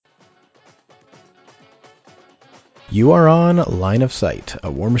You are on Line of Sight, a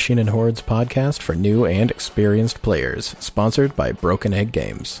War Machine and Hordes podcast for new and experienced players, sponsored by Broken Egg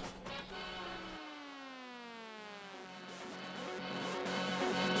Games.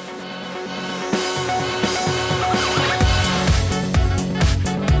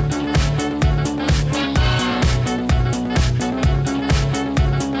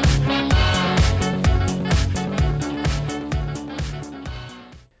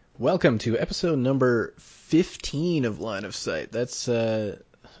 Welcome to episode number 15 of Line of Sight. There's so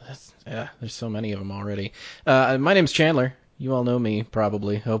many of them already. My name's Chandler. You all know me,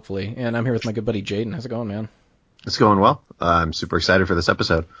 probably, hopefully. And I'm here with my good buddy Jaden. How's it going, man? It's going well. I'm super excited for this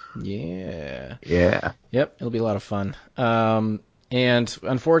episode. Yeah. Yeah. Yep, it'll be a lot of fun. And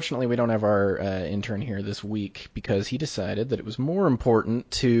unfortunately, we don't have our intern here this week because he decided that it was more important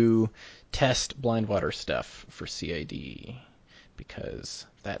to test Blindwater stuff for CID. Because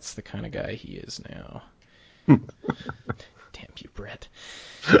that's the kind of guy he is now. Damn you, Brett.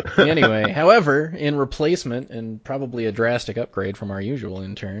 Anyway, however, in replacement, and probably a drastic upgrade from our usual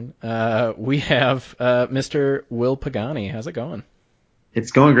intern, we have Mr. Will Pagani. How's it going?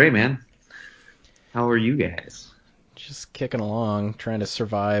 It's going great, man. How are you guys? Just kicking along, trying to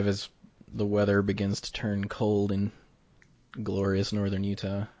survive as the weather begins to turn cold in glorious northern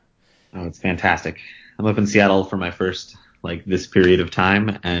Utah. Oh, it's fantastic. I'm up in Seattle for my first this period of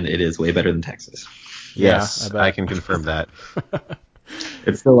time, and it is way better than Texas. Yes, I can confirm that.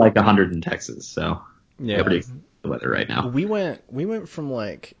 It's still 100 in Texas, so yeah, pretty the weather right now. We went from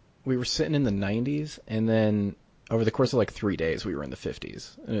we were sitting in the 90s, and then over the course of 3 days we were in the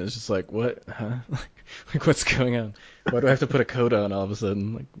 50s, and it was just what, huh? What's going on? Why do I have to put a coat on all of a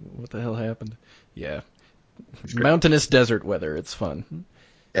sudden? What the hell happened? Yeah, mountainous desert weather. It's fun.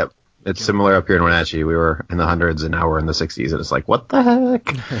 Yep. It's similar up here in Wenatchee. We were in the hundreds, and now we're in the 60s, and it's what the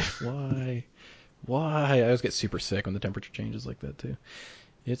heck? Why? I always get super sick when the temperature changes like that, too.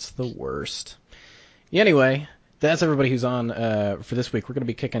 It's the worst. Anyway, that's everybody who's on for this week. We're going to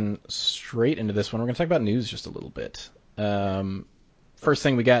be kicking straight into this one. We're going to talk about news just a little bit. First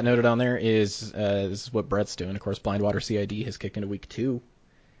thing we got noted on there is this is what Brett's doing. Of course, Blindwater CID has kicked into week 2.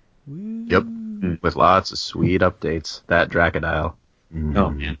 Woo. Yep, with lots of sweet updates. That Dracodile. Oh,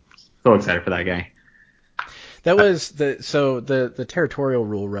 man. So excited for that guy. That was the territorial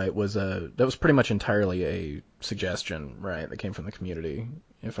rule, right? That was pretty much entirely a suggestion, right? That came from the community,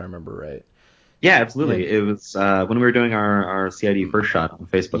 if I remember right. Yeah, absolutely. Yeah. It was when we were doing our CID first shot on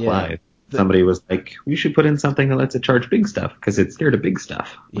Facebook Live. Somebody was like, "We should put in something that lets it charge big stuff because it's scared of big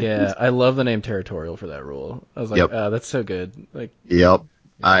stuff." Yeah, I love the name territorial for that rule. I was like, yep. Oh, that's so good. Yep, yeah.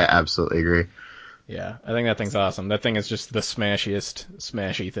 I absolutely agree. Yeah, I think that thing's awesome. That thing is just the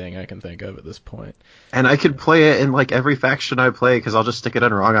smashy thing I can think of at this point. And I could play it in every faction I play because I'll just stick it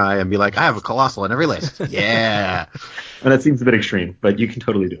on Wrong Eye and be like, I have a Colossal in every list. Yeah. And that seems a bit extreme, but you can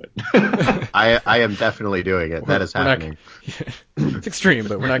totally do it. I am definitely doing it. That is happening. It's extreme,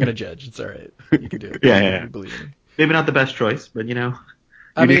 but we're not going to judge. It's all right. You can do it. Yeah. Believe me. Maybe not the best choice, but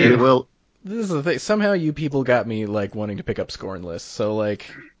I mean, it will. This is the thing. Somehow you people got me wanting to pick up Scorn lists. So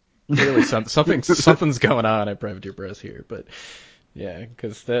clearly something's going on at Privateer Press here, but yeah,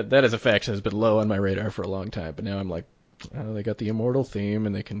 because that as a faction has been low on my radar for a long time, but now I'm oh, they got the Immortal theme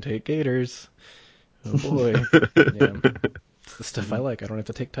and they can take Gators. Oh boy. Yeah. It's the stuff I like. I don't have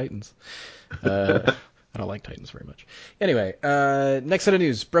to take Titans. I don't like Titans very much. Anyway, next set of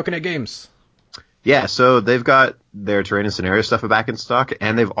news, Broken Egg Games. Yeah, so they've got their terrain and scenario stuff back in stock,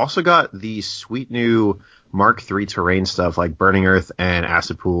 and they've also got the sweet new Mark III terrain stuff like Burning Earth and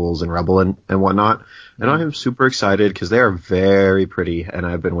Acid Pools and Rebel and whatnot. And I am super excited because they are very pretty, and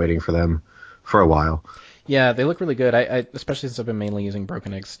I've been waiting for them for a while. Yeah, they look really good. I especially since I've been mainly using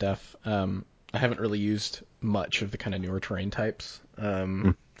Broken Egg stuff. I haven't really used much of the kind of newer terrain types.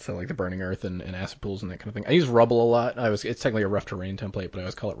 So the Burning Earth and Acid Pools and that kind of thing. I use Rubble a lot. It's technically a rough terrain template, but I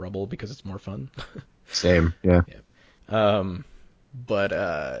always call it Rubble because it's more fun. Same, yeah.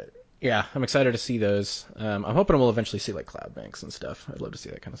 Yeah, I'm excited to see those. I'm hoping we'll eventually see Cloud Banks and stuff. I'd love to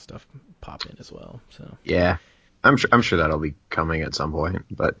see that kind of stuff pop in as well. So yeah, I'm sure that'll be coming at some point,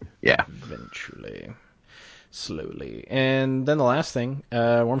 but yeah, eventually, slowly. And then the last thing,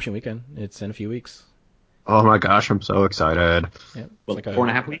 War Machine Weekend. It's in a few weeks. Oh my gosh, I'm so excited. Yeah,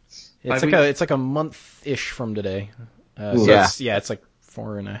 4.5 weeks. It's a month-ish from today. Yeah. It's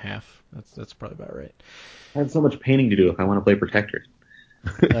 4.5. That's probably about right. I have so much painting to do if I want to play Protector.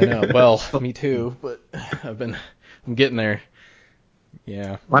 I know. Well, me too, but I'm getting there.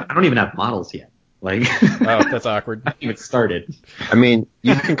 Yeah. Well, I don't even have models yet. Like, Oh, that's awkward. not even started. I mean,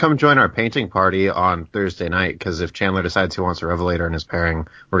 you can come join our painting party on Thursday night, because if Chandler decides he wants a Revelator in his pairing,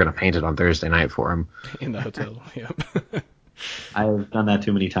 we're going to paint it on Thursday night for him. In the hotel, yep. I've done that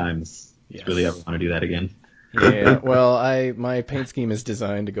too many times Yes. to really ever want to do that again. Yeah, well, my paint scheme is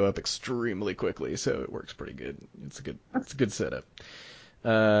designed to go up extremely quickly, so it works pretty good. It's a good setup.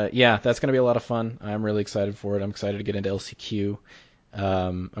 Yeah, that's going to be a lot of fun. I'm really excited for it. I'm excited to get into LCQ.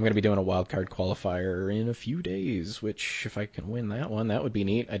 I'm going to be doing a wildcard qualifier in a few days, which if I can win that one, that would be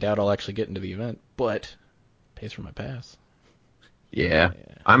neat. I doubt I'll actually get into the event, but pays for my pass. Yeah.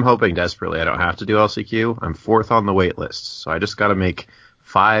 I'm hoping desperately I don't have to do LCQ. I'm 4th on the wait list, so I just got to make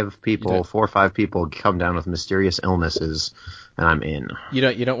 4 or 5 people come down with mysterious illnesses, and I'm in. You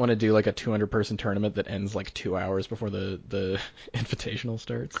don't want to do like a 200-person tournament that ends like 2 hours before the invitational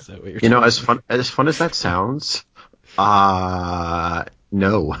starts? Is that what you're As fun as that sounds, no.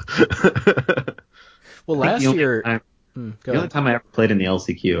 Well, last year... The only time I ever played in the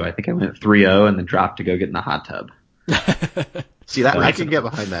LCQ, I think I went 3-0 and then dropped to go get in the hot tub. See, that I can get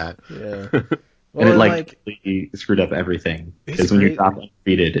behind that. Yeah. Well, and it completely screwed up everything. Because when you're top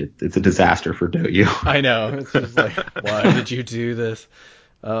undefeated, it's a disaster for Doyu. I know. It's just like, why did you do this?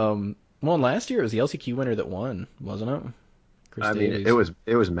 Well, last year it was the LCQ winner that won, wasn't it? Chris Davies. Mean,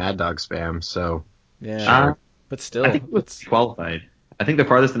 it was Mad Dog spam, so. Yeah. Sure. But still. I think it was qualified. I think the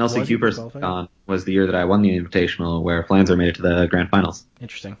farthest an LCQ person gone was the year that I won the Invitational, where Flanzer made it to the Grand Finals.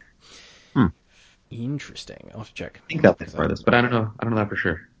 Interesting. Interesting. I'll have to check. I think that was the farthest, but I don't know. I don't know that for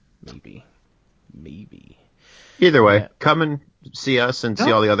sure. Maybe. Either way, come and see us and see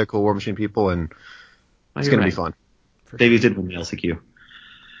all the other cool War Machine people, and it's going to be fun. Davies did win the LCQ.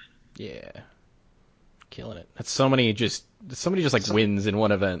 Yeah. Killing it. That's somebody just like wins in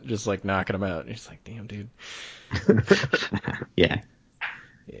one event, just like knocking them out. You're just like, damn, dude. Yeah.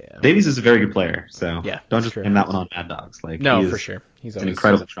 Davies is a very good player, so don't just blame that one on Mad Dogs. Like, no, for sure. He's an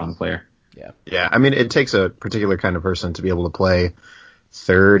incredibly strong player. Yeah. I mean, it takes a particular kind of person to be able to play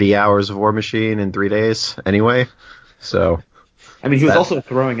 30 hours of War Machine in 3 days anyway. So. I mean, he was also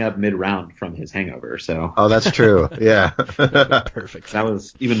throwing up mid-round from his hangover, so. Oh, that's true. Yeah. Perfect. That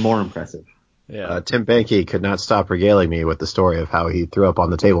was even more impressive. Yeah. Tim Banky could not stop regaling me with the story of how he threw up on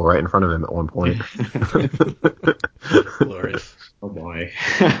the table right in front of him at one point. Glorious. Oh boy.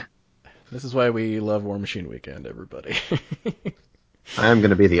 This is why we love War Machine Weekend, everybody. I am going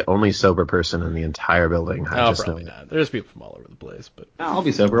to be the only sober person in the entire building. Probably not. There's people from all over the place, but. No, I'll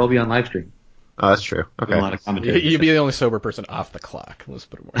be sober. I'll be on live stream. Oh, that's true. Okay. A lot of commentary. You'd be the only sober person off the clock. Let's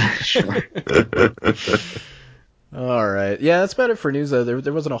put it more. Sure. All right. Yeah, that's about it for news, though.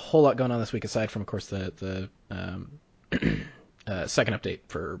 There wasn't a whole lot going on this week, aside from, of course, the second update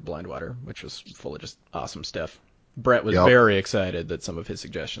for Blindwater, which was full of just awesome stuff. Brett was very excited that some of his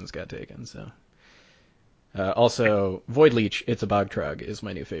suggestions got taken, so... also, Void Leech, It's a Bog Trug is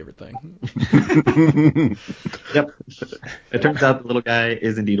my new favorite thing. Yep. It turns out the little guy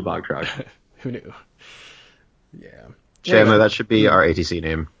is indeed a Bog Trug. Who knew? Yeah. Chandler, that should be our ATC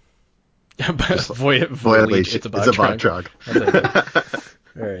name. Void Leech, It's a Bog Trug.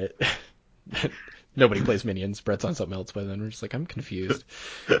 All right. Nobody plays Minions. Brett's on something else by then. We're just like, I'm confused.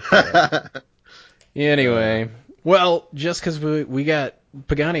 Anyway, well, just because we got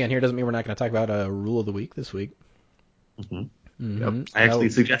Pagani on here doesn't mean we're not going to talk about a Rule of the Week this week. Yep. I actually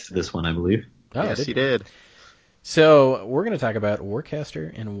suggested this one, I believe. Oh, yes, he did. So we're going to talk about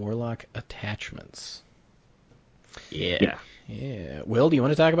Warcaster and Warlock attachments. Yeah. Will, do you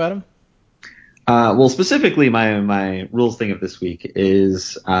want to talk about them? Well, specifically, my rules thing of this week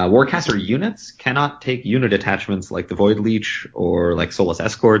is Warcaster units cannot take unit attachments like the Void Leech or like Soulless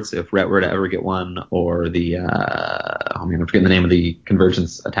Escorts if Rhett were to ever get one, or the I'm forgetting the name of the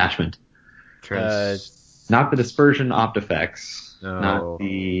Convergence attachment. Not the Dispersion Optifex. No. Not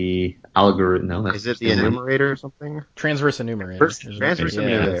the algorithm. No, is it the Enumerator or something? Transverse Enumerator. Transverse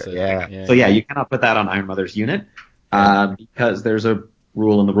Enumerator. Yeah. So you cannot put that on Iron Mother's unit because there's a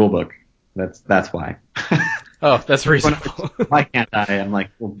rule in the rulebook. That's why. Oh, that's reasonable. Why can't I? I'm like,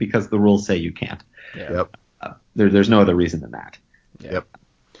 well, because the rules say you can't. Yeah. Yep. There's no other reason than that. Yep.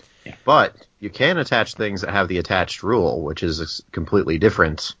 Yeah. But you can attach things that have the attached rule, which is completely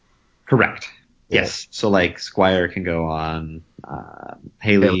different. Correct. Yes. So like Squire can go on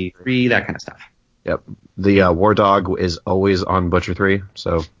Haley 3, that kind of stuff. Yep. The War Dog is always on Butcher 3,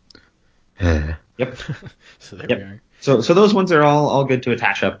 so. Yep. So there we are. So those ones are all good to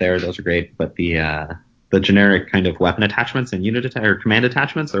attach up there. Those are great. But the generic kind of weapon attachments and unit or command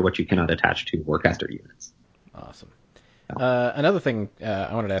attachments are what you cannot attach to Warcaster units. Awesome. Another thing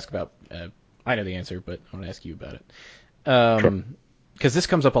I wanted to ask about, I know the answer, but I want to ask you about it. Sure. because this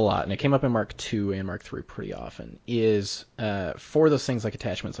comes up a lot, and it came up in Mark II and Mark III pretty often, is for those things like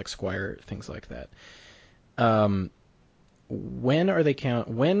attachments, like Squire, things like that. When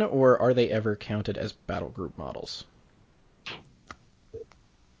or are they ever counted as battle group models?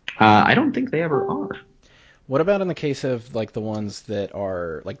 I don't think they ever are. What about in the case of like the ones that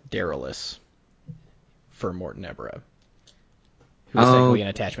are like Darylis for Morton Ebra, who's technically an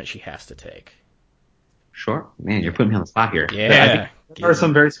attachment she has to take? Sure. Man, you're putting me on the spot here. Yeah. I think there are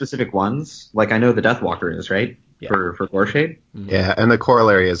some very specific ones. Like I know the Deathwalker is, right? Yeah. For Gorshade. Yeah, and the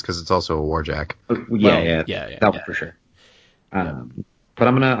corollary is because it's also a Warjack. Yeah. That one for sure. But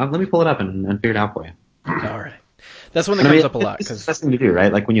let me pull it up and figure it out for you. All right. That's one that comes up a lot. It's the best thing to do,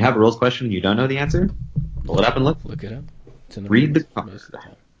 right? Like when you have a rules question and you don't know the answer, pull it up and look. Look it up. It's in the Read the rules most of the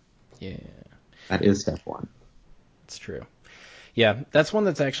time. Yeah. That is step one. It's true. Yeah, that's one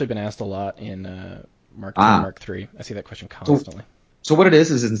that's actually been asked a lot in Mark II and Mark III. I see that question constantly. So what it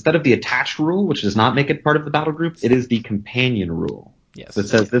is instead of the attached rule, which does not make it part of the battle group, it is the companion rule. Yes. That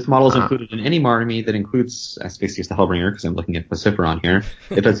says this model is included in any army that includes Asphyxious the Hellbringer, because I'm looking at Vociferon here.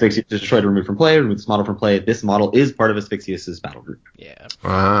 If Asphyxious is destroyed or removed from play, remove this model from play, this model is part of Asphyxious' battle group. Yeah.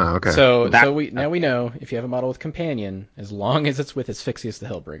 Okay. So we know if you have a model with companion, as long as it's with Asphyxious the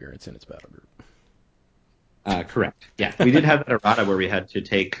Hellbringer, it's in its battle group. Correct. Yeah. We did have that errata where we had to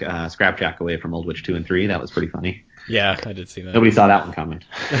take Scrapjack away from Old Witch 2 and 3. That was pretty funny. Yeah, I did see that. Nobody saw that one coming.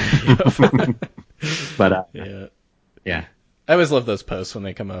 But yeah. I always love those posts when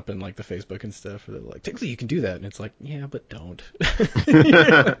they come up in like the Facebook and stuff. Where they're like, technically you can do that, and it's like, yeah, but don't.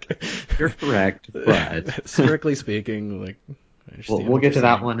 You're correct, but strictly speaking, like. We'll get to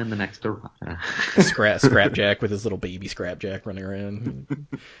that one in the next errata. Scrapjack with his little baby Scrapjack running around.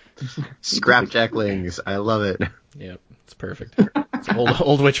 Scrapjacklings, I love it. Yep, it's perfect. It's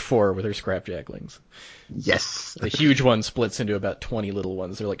Old Witch 4 with her Scrapjacklings. Yes. The huge one splits into about 20 little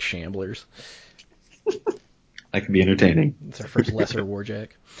ones. They're like shamblers. That could be entertaining. It's our first lesser Warjack.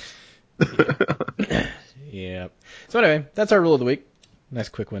 Yeah. So anyway, that's our rule of the week. Nice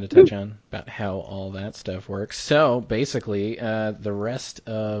quick one to touch on about how all that stuff works. So basically, the rest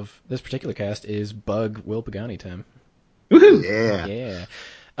of this particular cast is Bug Will Pagani time. Woohoo!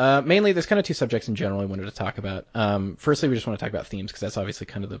 Yeah. Mainly, there's kind of two subjects in general I wanted to talk about. Firstly, we just want to talk about themes because that's obviously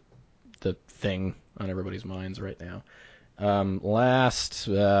kind of the thing on everybody's minds right now. I don't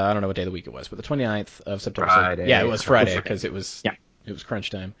know what day of the week it was, but the 29th of September. Friday. Yeah, it was Friday because it was crunch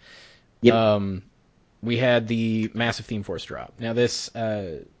time. Yep. We had the massive Theme Force drop. Now this,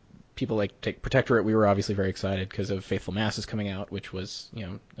 people like take Protectorate. We were obviously very excited because of Faithful Masses coming out, which was,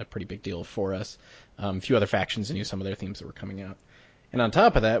 a pretty big deal for us. A few other factions knew some of their themes that were coming out. And on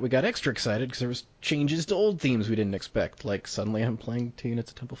top of that, we got extra excited because there was changes to old themes we didn't expect. Like suddenly I'm playing 2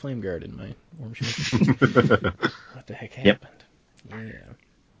 units of Temple Flame Guard in my War Machine. What the heck happened? Yep. Yeah.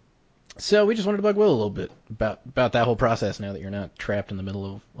 So we just wanted to bug Will a little bit about that whole process now that you're not trapped in the middle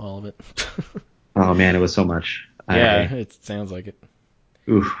of all of it. Oh man, it was so much. It sounds like it.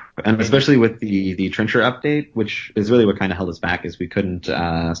 Oof. And especially with the Trencher update, which is really what kind of held us back, is we couldn't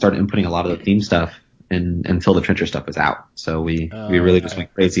start inputting a lot of the theme stuff until the Trencher stuff was out. So we really just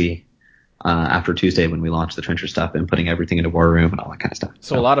went crazy after Tuesday when we launched the Trencher stuff, inputting everything into War Room and all that kind of stuff.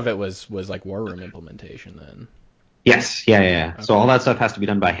 So a lot of it was like War Room implementation then. Yes, yeah. Okay. So all that stuff has to be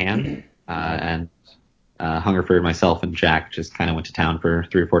done by hand, and Hungerford, myself, and Jack just kind of went to town for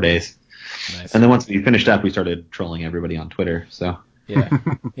 3 or 4 days. Nice. And then once we finished up, we started trolling everybody on Twitter. So yeah.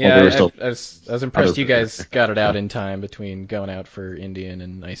 I was impressed you guys got it out in time between going out for Indian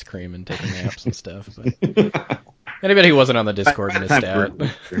and ice cream and taking naps and stuff. But anybody who wasn't on the Discord missed out.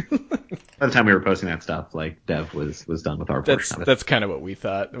 By the time we were posting that stuff, like Dev was done with our portion of it. That's kind of what we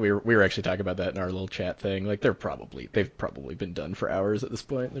thought. We were actually talking about that in our little chat thing. Like they've probably been done for hours at this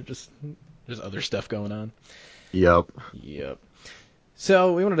point. There's other stuff going on. Yep.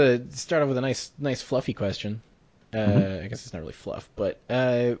 So we wanted to start off with a nice fluffy question. I guess it's not really fluff, but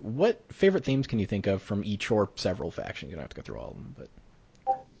what favorite themes can you think of from each or several factions? You don't have to go through all of them, but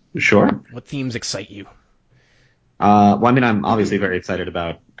sure. What themes excite you? Well, I mean, I'm obviously very excited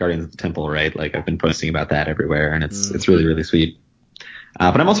about Guardians of the Temple, right? Like I've been posting about that everywhere, and it's really, really sweet.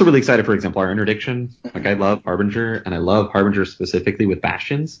 But I'm also really excited for Exemplar Interdiction. Like I love Harbinger, and I love Harbinger specifically with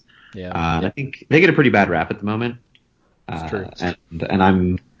Bastions. Yeah. And I think they get a pretty bad rap at the moment. That's true. And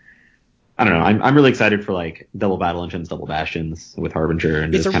I don't know. I'm really excited for like double Battle Engines, double Bastions with Harbinger,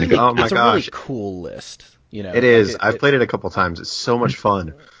 and it's just kind of go. Oh my it's gosh. a really cool list. It is. I've played it a couple times. It's so much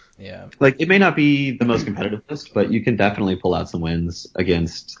fun. Yeah. Like it may not be the most competitive list, but you can definitely pull out some wins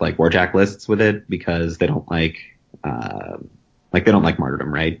against like Warjack lists with it because they don't like they don't like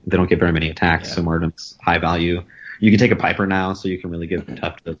martyrdom, right? They don't get very many attacks, so martyrdom's high value. You can take a Piper now, so you can really get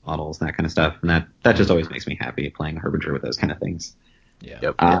tough to those models and that kind of stuff. And that just always makes me happy playing Harbinger with those kind of things. Yeah.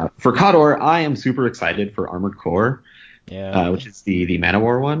 Yep. For KOTOR, I am super excited for Armored Core, which is the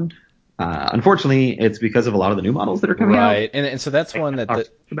Manowar one. Unfortunately, it's because of a lot of the new models that are coming out. Right, and so that's one that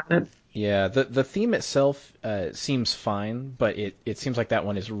about it. Yeah, the theme itself seems fine, but it seems like that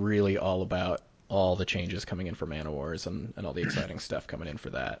one is really all about all the changes coming in for Manowars and all the exciting stuff coming in for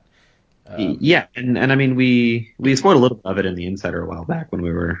that. Yeah, and I mean we spoiled a little bit of it in the Insider a while back when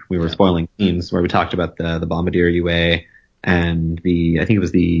we were spoiling themes, where we talked about the Bombardier UA and I think it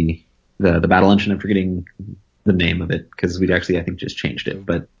was the battle engine. I'm forgetting the name of it because we'd actually I think just changed it,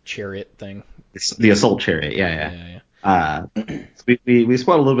 but Chariot thing. It's the Assault Chariot. Yeah. So we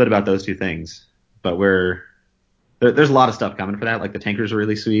spoiled a little bit about those two things, but there's a lot of stuff coming for that. Like the tankers are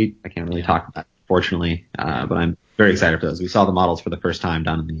really sweet. I can't really talk about it, fortunately, but I'm very excited for those. We saw the models for the first time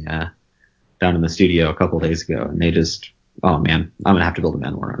down in the studio a couple of days ago, and they just, oh man, I'm gonna have to build a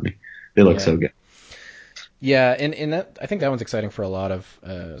Manowar army. They look so good. Yeah, and that I think that one's exciting for a lot of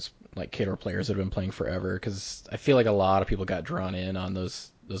like KOTOR players that have been playing forever, because I feel like a lot of people got drawn in on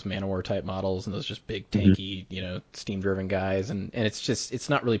those Manowar type models and those just big tanky, steam driven guys, and it's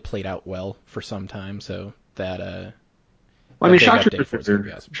not really played out well for some time, so that well, I mean, Shock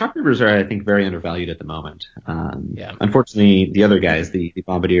Troopers are, I think, very undervalued at the moment. Unfortunately, the other guys, the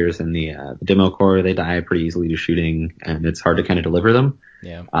Bombardiers and the Demo Corps, they die pretty easily to shooting, and it's hard to kind of deliver them.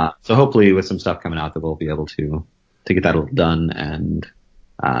 Yeah. So hopefully, with some stuff coming out, that we'll be able to get that all done. And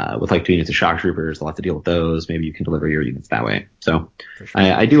with like 2 units of Shock Troopers, we'll have to deal with those. Maybe you can deliver your units that way. So sure.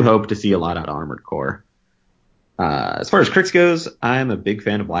 I do hope to see a lot out of Armored Core. As far as Crix goes, I'm a big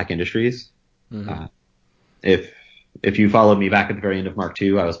fan of Black Industries. Mm-hmm. If you followed me back at the very end of Mark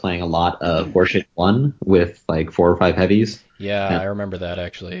II, I was playing a lot of Warship 1 with like 4 or 5 heavies. Yeah, I remember that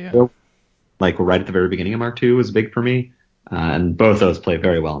actually. Yeah. Like right at the very beginning of Mark II was big for me. And both those play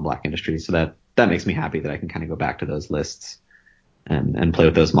very well in Black Industries. So that makes me happy that I can kind of go back to those lists and play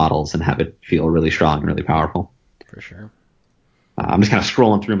with those models and have it feel really strong and really powerful. For sure. I'm just kind of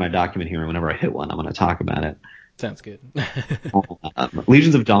scrolling through my document here, and whenever I hit one, I'm going to talk about it. Sounds good.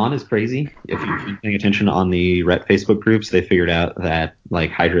 Legions of Dawn is crazy. If you've been paying attention on the Ret Facebook groups, they figured out that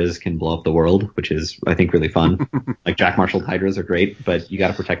like Hydras can blow up the world, which is I think really fun. Like Jack Marshall Hydras are great, but you got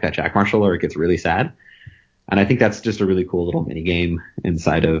to protect that Jack Marshall or it gets really sad. And I think that's just a really cool little mini game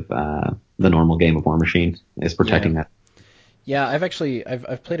inside of the normal game of War Machine is protecting that. Yeah,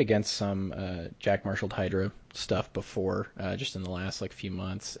 I've played against some Jack Marshall Hydra stuff before, just in the last like few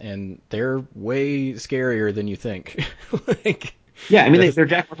months, and they're way scarier than you think. Yeah, I mean they're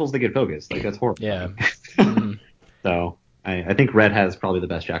Jack Marshalls that get focused. Like that's horrible. Yeah. Mm-hmm. So I think Red has probably the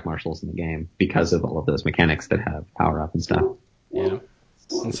best Jack Marshalls in the game because of all of those mechanics that have power up and stuff. Yeah.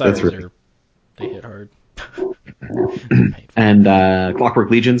 And Cybers they hit hard. And Clockwork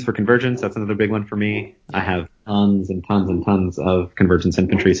Legions for Convergence, that's another big one for me. I have tons and tons and tons of Convergence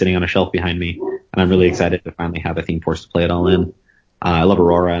infantry sitting on a shelf behind me, and I'm really excited to finally have a theme force to play it all in. I love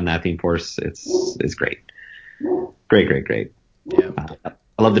Aurora and that theme force. It's great. Great. Yeah.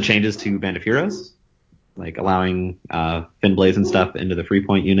 I love the changes to Band of Heroes, like allowing Finn Blaze and stuff into the free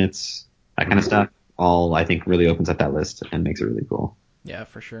point units, that kind of stuff. All I think really opens up that list and makes it really cool. Yeah,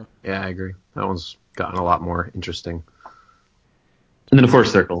 for sure. Yeah, I agree. That one's gotten a lot more interesting. And then, of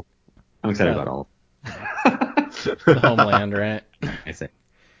course, Circle. I'm excited about all of them. The homeland, right?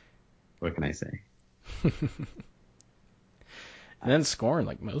 What can I say? And then Scorn,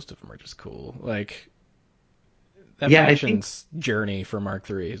 like, most of them are just cool. Like, that faction's journey for Mark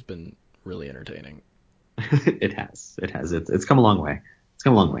III has been really entertaining. It has. It's come a long way.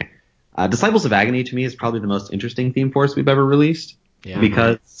 Disciples of Agony, to me, is probably the most interesting theme force we've ever released. Yeah.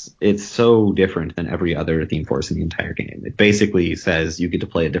 Because it's so different than every other theme force in the entire game. It basically says you get to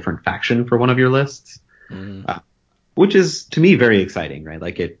play a different faction for one of your lists, which is, to me, very exciting, right?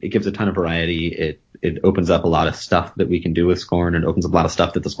 Like, it gives a ton of variety. It opens up a lot of stuff that we can do with Scorn, and opens up a lot of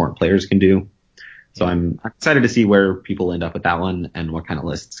stuff that the Scorn players can do. So I'm excited to see where people end up with that one and what kind of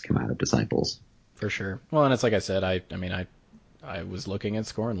lists come out of Disciples. For sure. Well, and it's like I said, I was looking at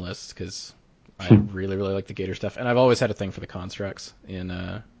Scorn lists because I really, really like the Gator stuff, and I've always had a thing for the constructs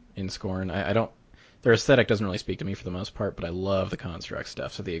in Scorn. I don't, their aesthetic doesn't really speak to me for the most part, but I love the construct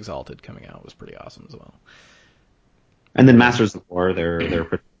stuff. So the Exalted coming out was pretty awesome as well. And then Masters of War, their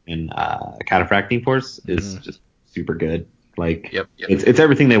in Cataphract theme force is just super good. Like, it's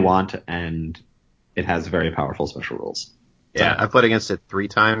everything they want, and it has very powerful special rules. Yeah, I played against it 3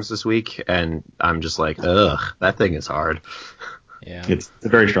 times this week, and I'm just like, ugh, that thing is hard. Yeah, it's a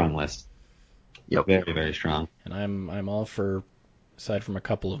very strong list. Yep. Very, very strong. And I'm all for aside from a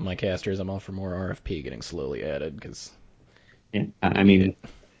couple of my casters, I'm all for more RFP getting slowly added because Yeah, I mean,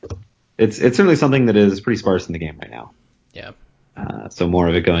 it's certainly something that is pretty sparse in the game right now. yeah, So more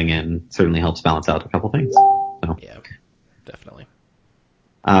of it going in certainly helps balance out a couple things. So. yeah, definitely.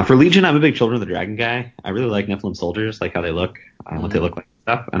 For Legion, I'm a big Children of the Dragon guy. I really like Nephilim soldiers, like how they look, what they look like and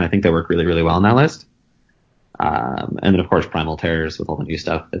stuff, and I think they work really, really well on that list. And then of course Primal Terrors with all the new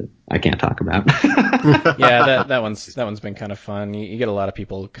stuff that I can't talk about. Yeah, that one's been kind of fun. You get a lot of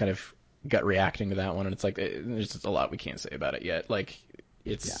people kind of gut reacting to that one, and it's like there's just a lot we can't say about it yet. Like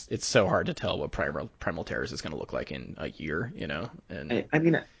it's so hard to tell what Primal Terrors is going to look like in a year, you know. And I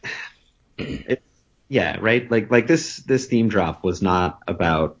mean, yeah, right. Like this theme drop was not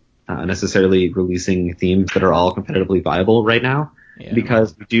about necessarily releasing themes that are all competitively viable right now. Yeah.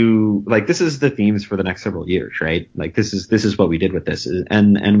 Because we do like this is the themes for the next several years, right? Like this is what we did with this,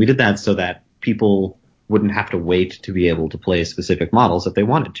 and we did that so that people wouldn't have to wait to be able to play specific models if they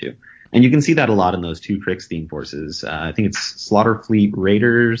wanted to. And you can see that a lot in those two Crix theme forces. I think it's Slaughterfleet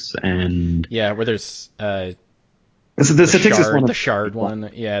Raiders and yeah, where there's the Satixis one, the Shard one.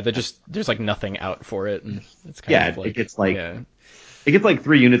 Yeah, there's like nothing out for it, and it's kind of like it gets like. Yeah. It gets like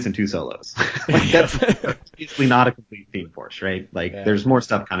 3 units and 2 solos. Like that's basically not a complete theme force, right? Like there's more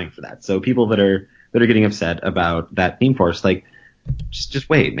stuff coming for that. So people that are getting upset about that theme force, like just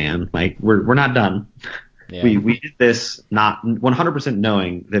wait, man. Like we're not done. Yeah. We did this not 100%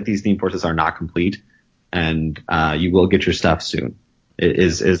 knowing that these theme forces are not complete, and you will get your stuff soon.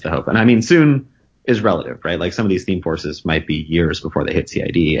 Is the hope. And I mean soon is relative, right? Like some of these theme forces might be years before they hit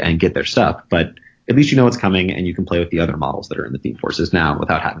CID and get their stuff, but at least you know it's coming and you can play with the other models that are in the theme forces now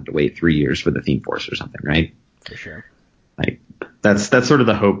without having to wait 3 years for the theme force or something, right? For sure. Like that's sort of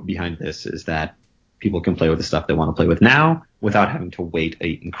the hope behind this, is that people can play with the stuff they want to play with now without having to wait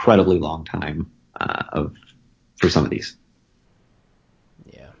an incredibly long time for some of these.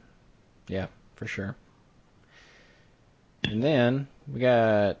 Yeah, for sure. And then we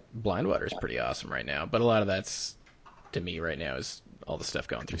got Blindwater's pretty awesome right now, but a lot of that's to me right now is all the stuff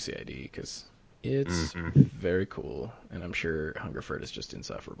going through CID because it's very cool, and I'm sure Hungerford is just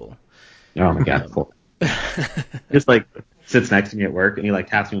insufferable. Oh my god! Just like sits next to me at work, and he like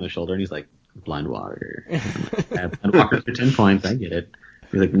taps me on the shoulder, and he's like, "Blindwater." Blindwalkers for 10 points. I get it.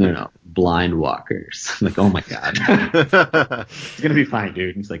 He's like, no, Blindwalkers. I'm like, oh my god, it's gonna be fine,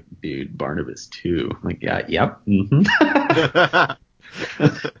 dude. And he's like, dude, Barnabas too. I'm like, yeah, yep. Mm-hmm.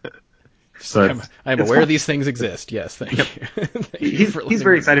 So I'm aware these things exist. Yes, thank you. He's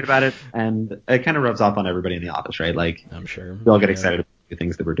very excited about it, and it kind of rubs off on everybody in the office, right? Like I'm sure we all get excited about the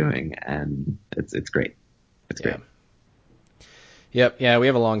things that we're doing, and it's great. It's great. Yep. Yeah, we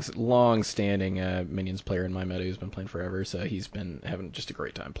have a long-standing Minions player in my meta who's been playing forever, so he's been having just a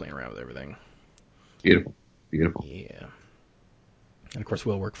great time playing around with everything. Beautiful. Yeah. And of course,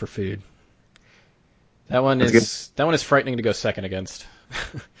 we'll work for food. That one is frightening to go second against.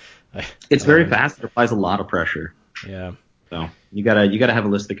 It's very fast. It applies a lot of pressure. Yeah. So you gotta have a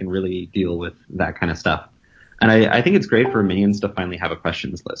list that can really deal with that kind of stuff. And I think it's great for Minions to finally have a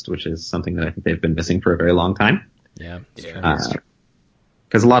questions list, which is something that I think they've been missing for a very long time. Yeah.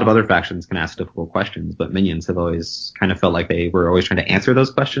 Because a lot of other factions can ask difficult questions, but Minions have always kind of felt like they were always trying to answer those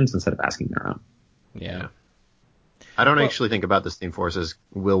questions instead of asking their own. Yeah. I don't actually think about this theme force as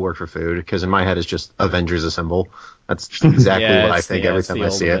will work for food, because in my head it's just Avengers Assemble. That's exactly what I think every time I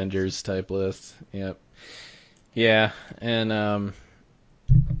see it. Avengers type list. Yep. Yeah, and the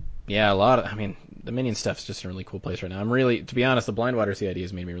Minion stuff's just in a really cool place right now. I'm really, to be honest, the Blindwater CID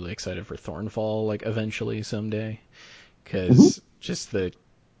has made me really excited for Thornfall, like eventually someday, because just the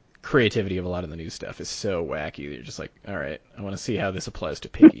creativity of a lot of the new stuff is so wacky. You're just like, all right, I want to see how this applies to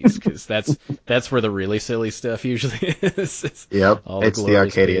piggies, because that's where the really silly stuff usually is. It's the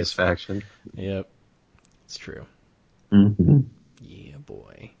Arcadius faction. Yep, it's true. Mm-hmm. Yeah,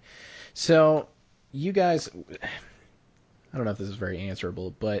 boy. So, you guys, I don't know if this is very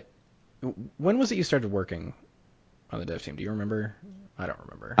answerable, but when was it you started working on the dev team? Do you remember? I don't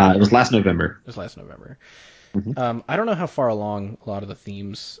remember. It was last November. Mm-hmm. I don't know how far along a lot of the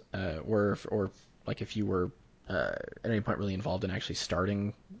themes were, or like if you were at any point really involved in actually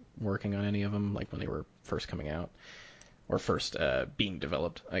starting working on any of them, like when they were first coming out or first being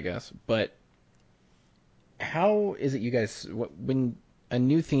developed, I guess. But how is it you guys, when a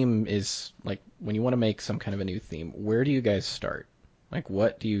new theme is, like when you want to make some kind of a new theme, where do you guys start? Like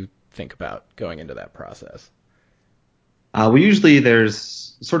what do you think about going into that process? Usually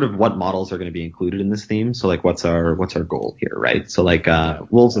there's sort of what models are going to be included in this theme. So like what's our goal here, right? So like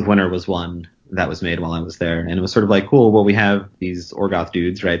Wolves of Winter was one that was made while I was there, and it was sort of like, cool, well we have these Orgoth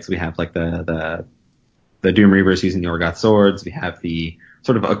dudes, right? So we have like the the Doom Reavers using the Orgoth swords. We have the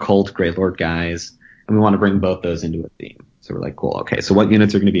sort of occult Grey Lord guys, and we want to bring both those into a theme. So we're like, cool, okay, so what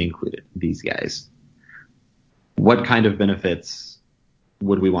units are going to be included? These guys. What kind of benefits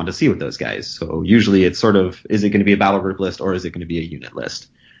would we want to see with those guys? So usually it's sort of, is it going to be a battle group list or is it going to be a unit list?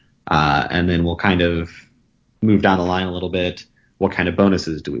 And then we'll kind of move down the line a little bit. What kind of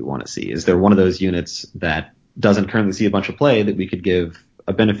bonuses do we want to see? Is there one of those units that doesn't currently see a bunch of play that we could give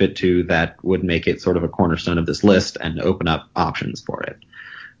a benefit to that would make it sort of a cornerstone of this list and open up options for it?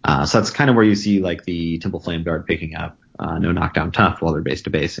 So that's kind of where you see like the Temple Flame Guard picking up no knockdown tough while they're base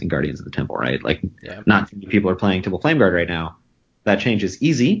to base in Guardians of the Temple, right? Like not too many people are playing Temple Flame Guard right now. That change is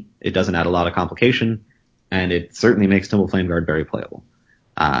easy. It doesn't add a lot of complication, and it certainly makes Temple Flame Guard very playable.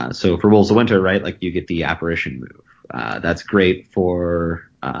 So for Wolves of Winter, right, like you get the Apparition move. That's great for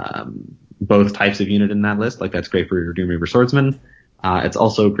both types of unit in that list. Like that's great for your Doom Reaver Swordsman. It's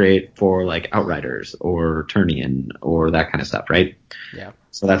also great for like Outriders or Turnian or that kind of stuff, right? Yeah.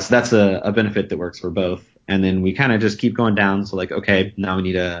 So that's a benefit that works for both. And then we kind of just keep going down. So like, okay, now we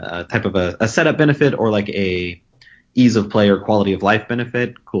need a type of a setup benefit or like a ease of play or quality of life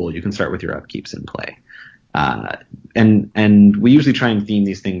benefit. Cool. You can start with your upkeeps in play. And we usually try and theme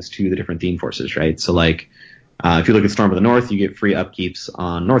these things to the different theme forces, right? So like, if you look at Storm of the North, you get free upkeeps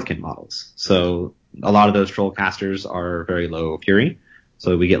on Northkin models. So a lot of those troll casters are very low Fury.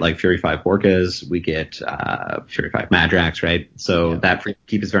 So we get like Fury 5 Orcas, we get Fury 5 Madrax, right? So that free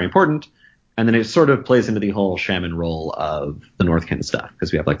upkeep is very important. And then it sort of plays into the whole shaman role of the Northkin stuff,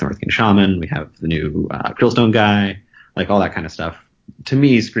 because we have like the Northkin Shaman, we have the new Krillstone guy, like all that kind of stuff. To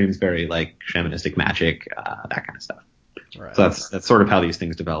me, screams very like shamanistic magic, that kind of stuff. Right. So that's sort of how these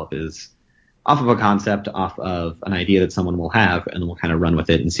things develop, is off of a concept, off of an idea that someone will have, and then we'll kind of run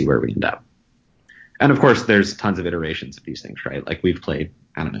with it and see where we end up. And of course, there's tons of iterations of these things, right? Like we've played,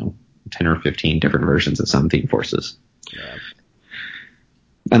 I don't know, 10 or 15 different versions of some theme forces. Yeah.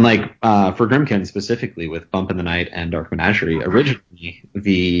 And like for Grimkin specifically, with Bump in the Night and Dark Menagerie, originally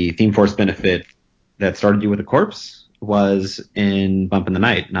the theme force benefit that started you with a corpse was in Bump in the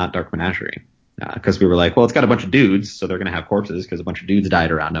Night, not Dark Menagerie. Because we were like, well, it's got a bunch of dudes, so they're going to have corpses because a bunch of dudes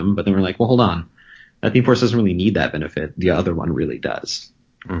died around them. But then we're like, well, hold on. That theme force doesn't really need that benefit. The other one really does.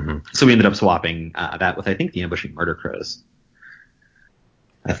 Mm-hmm. So we ended up swapping that with, I think, the Ambushing Murder Crows.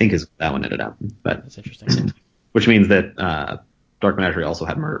 I think is what that one ended up. But that's interesting. Which means that Dark Menagerie also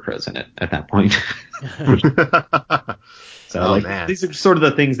had Murder Crows in it at that point. So these are sort of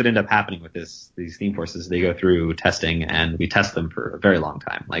the things that end up happening with these theme forces. They go through testing, and we test them for a very long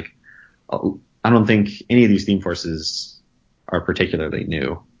time. Like, I don't think any of these theme forces are particularly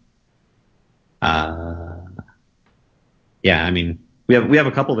new. Yeah, I mean, we have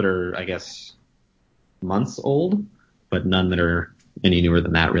a couple that are, I guess, months old, but none that are any newer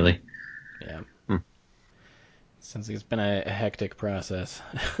than that, really. Yeah. Sounds like it's been a hectic process.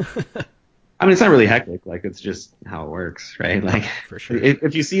 I mean, it's not really hectic. Like, it's just how it works, right? Like, for sure.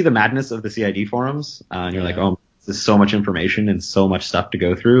 If you see the madness of the CID forums, and you're like, oh, there's so much information and so much stuff to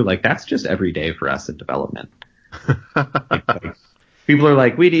go through, like, that's just every day for us in development. like, people are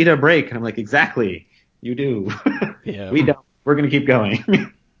like, we need a break. And I'm like, exactly. You do. Yeah. We don't. We're going to keep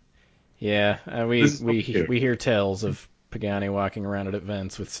going. Yeah. We hear tales of Pagani walking around at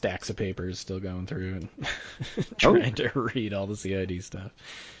events with stacks of papers still going through and trying to read all the CID stuff.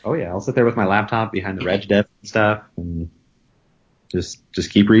 Oh yeah, I'll sit there with my laptop behind the reg desk and stuff, and just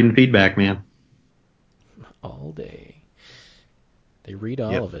keep reading feedback, man. All day. They read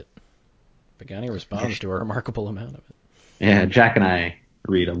all of it. Pagani responds to a remarkable amount of it. Yeah, Jack and I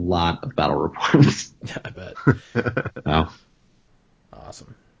read a lot of battle reports. Yeah, I bet. Oh.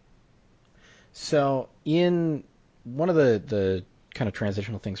 Awesome. So in one of the kind of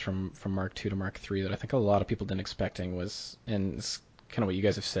transitional things from Mark II to Mark III that I think a lot of people didn't expecting was, and it's kind of what you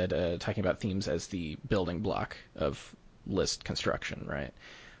guys have said, talking about themes as the building block of list construction, right?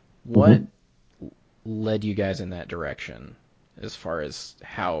 What led you guys in that direction as far as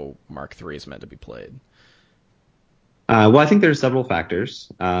how Mark III is meant to be played? Well, I think there's several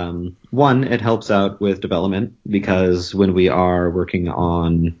factors. One, it helps out with development, because when we are working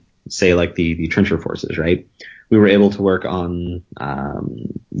on, say, like the trencher forces, right? We were able to work on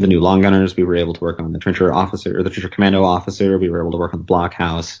the new long gunners. We were able to work on the trencher officer, or the trencher commando officer. We were able to work on the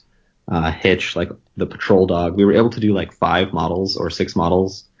blockhouse, Hitch, like the patrol dog. We were able to do like 5 models or 6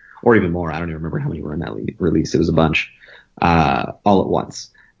 models, or even more. I don't even remember how many were in that release. It was a bunch, all at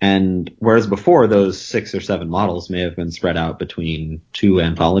once. And whereas before those 6 or 7 models may have been spread out between 2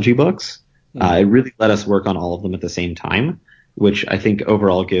 anthology books, it really let us work on all of them at the same time, which I think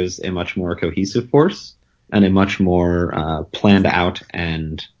overall gives a much more cohesive force and a much more planned out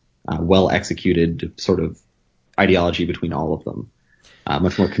and well executed sort of ideology between all of them.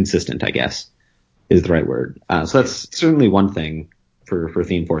 Much more consistent, I guess, is the right word. So that's certainly one thing for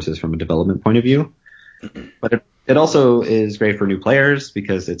Theme Forces from a development point of view. But it also is great for new players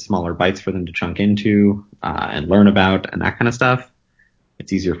because it's smaller bites for them to chunk into and learn about and that kind of stuff.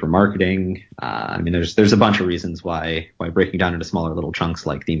 It's easier for marketing. I mean, there's a bunch of reasons why breaking down into smaller little chunks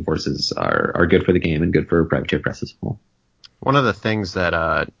like Theme Forces are good for the game and good for Privateer Press as a whole. One of the things that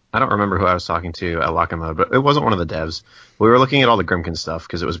I don't remember who I was talking to at Lock and Load, but it wasn't one of the devs. We were looking at all the Grimkin stuff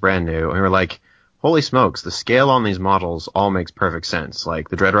because it was brand new, and we were like, holy smokes, the scale on these models all makes perfect sense. Like,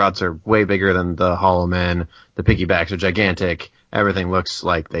 the Dreadrots are way bigger than the Hollow Men, the Piggybacks are gigantic, everything looks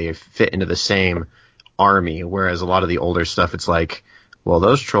like they fit into the same army, whereas a lot of the older stuff, it's like, well,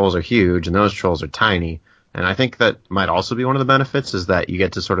 those trolls are huge and those trolls are tiny. And I think that might also be one of the benefits is that you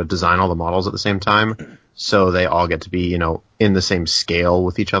get to sort of design all the models at the same time, so they all get to be, in the same scale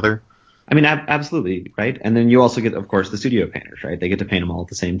with each other. I mean, absolutely, right? And then you also get, of course, the studio painters, right? They get to paint them all at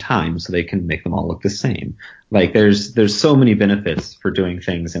the same time, so they can make them all look the same. Like, there's so many benefits for doing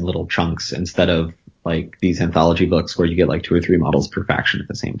things in little chunks instead of, like, these anthology books where you get, like, 2 or 3 models per faction at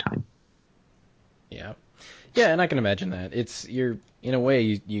the same time. Yeah. Yeah, and I can imagine that. In a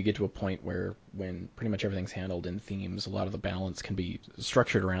way, you get to a point where when pretty much everything's handled in themes, a lot of the balance can be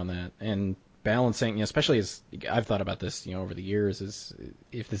structured around that. And balancing, especially as I've thought about this, over the years, is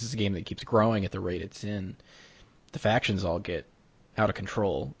if this is a game that keeps growing at the rate it's in, the factions all get out of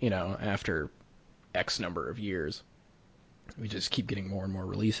control, after X number of years. We just keep getting more and more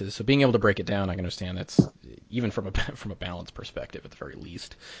releases. So being able to break it down, I can understand that's, even from a balance perspective, at the very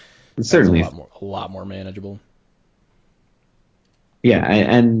least, it's certainly a lot more manageable. Yeah,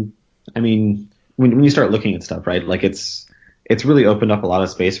 and I mean, when you start looking at stuff, right, like it's really opened up a lot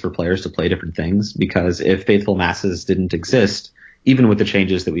of space for players to play different things, because if Faithful Masses didn't exist, even with the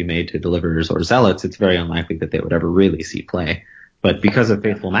changes that we made to Deliverers or Zealots, it's very unlikely that they would ever really see play. But because of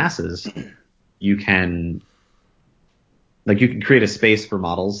Faithful Masses, you can create a space for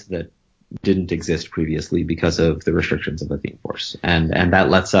models that didn't exist previously because of the restrictions of the Theme Force. And that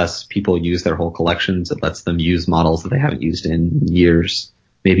lets people use their whole collections. It lets them use models that they haven't used in years,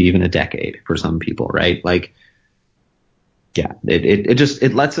 maybe even a decade for some people, right? Like, yeah,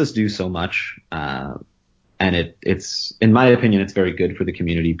 it lets us do so much. And it's, in my opinion, it's very good for the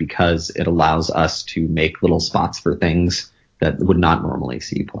community because it allows us to make little spots for things that would not normally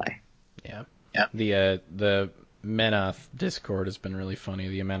see play. Yeah. The Menoth Discord has been really funny.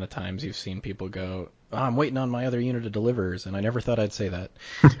 The amount of times you've seen people go, I'm waiting on my other unit of Deliverers, and I never thought I'd say that.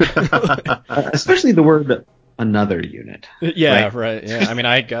 Especially the word another unit. Yeah, right. Yeah. I mean,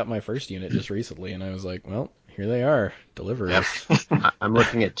 I got my first unit just recently, and I was like, well, here they are, Deliverers. Yep. I'm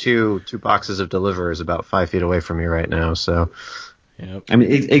looking at two boxes of Deliverers about 5 feet away from me right now, so... Yep. I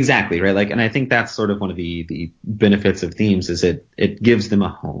mean, exactly, right? Like, and I think that's sort of one of the benefits of themes is it gives them a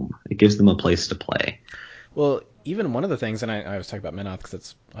home. It gives them a place to play. Well, even one of the things, and I was talking about Menoth because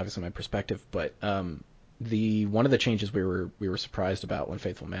that's obviously my perspective, but one of the changes we were surprised about when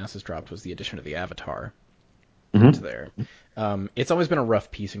Faithful Masses dropped was the addition of the Avatar into there. It's always been a rough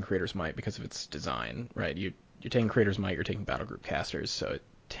piece in Creator's Might because of its design, right? You're taking Creator's Might, you're taking Battle Group casters, so it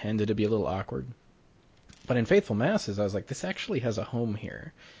tended to be a little awkward. But in Faithful Masses, I was like, this actually has a home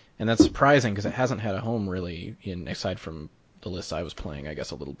here. And that's surprising because it hasn't had a home really, aside from the list I was playing, I guess,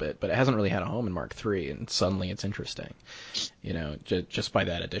 a little bit. But it hasn't really had a home in Mark III, and suddenly it's interesting, just by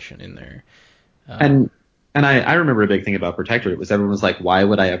that addition in there. And I remember a big thing about Protectorate was everyone was like, why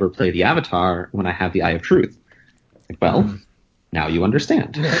would I ever play the Avatar when I have the Eye of Truth? Like, well, now you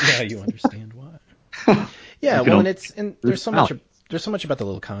understand. Now you understand why. Yeah, well, and there's so much... There's so much about the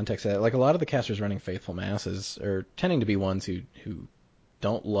little context of that. Like, a lot of the casters running Faithful Masses are tending to be ones who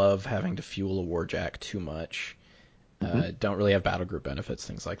don't love having to fuel a Warjack too much, don't really have battle group benefits,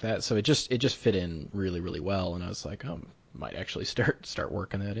 things like that. So it just fit in really, really well, and I was like, might actually start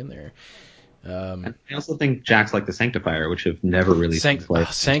working that in there. And I also think jacks like the Sanctifier, which have never really seen play.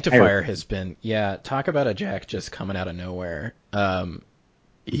 Sanctifier has been, talk about a jack just coming out of nowhere. Faithful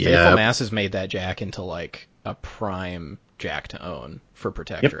Masses made that jack into, like, a prime jack to own for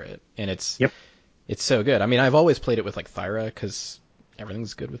Protectorate, and it's so good. I mean, I've always played it with, like, Thyra because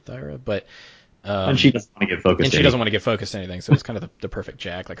everything's good with Thyra, but and she doesn't want to get focused. And she doesn't want to get focused on anything, so it's kind of the perfect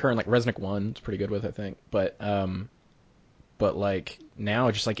jack. Like her and like Resnick 1 is pretty good with, I think, but like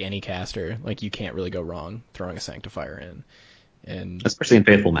now just like any caster, like you can't really go wrong throwing a Sanctifier in. And especially in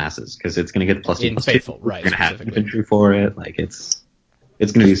Faithful Masses, because it's going to get the +2/+2. Faithful, right? You're going to have infantry for it. Like it's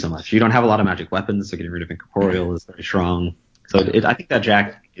going to do so much. You don't have a lot of magic weapons, so getting rid of Incorporeal is very strong. So I think that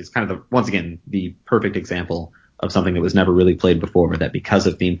jack is kind of once again the perfect example of something that was never really played before that because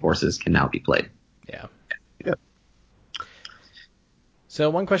of Theme Forces can now be played. Yeah. Yep. So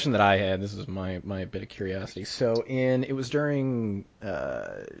one question that I had, this is my bit of curiosity. So it was during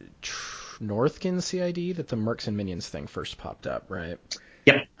Northkin CID that the Mercs and Minions thing first popped up, right?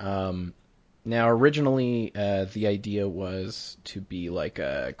 Yep. Now originally the idea was to be like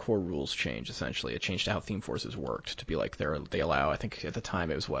a core rules change, essentially a change to how Theme Forces worked, to be like they allow, I think at the time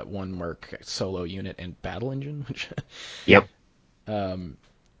it was one Merc solo unit and battle engine, which Yep. and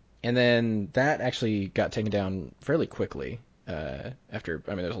then that actually got taken down fairly quickly. After,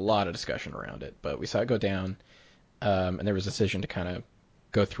 I mean, there's a lot of discussion around it, but we saw it go down, and there was a decision to kind of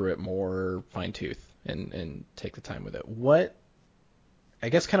go through it more fine tooth and take the time with it. What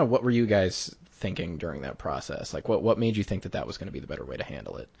were you guys thinking during that process? Like, what made you think that was going to be the better way to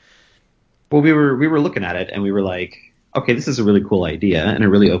handle it? Well, we were looking at it and we were like, okay, this is a really cool idea, and it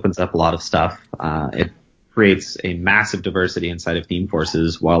really opens up a lot of stuff. It creates a massive diversity inside of Theme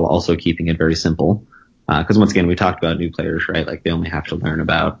Forces while also keeping it very simple. Because once again, we talked about new players, right? Like, they only have to learn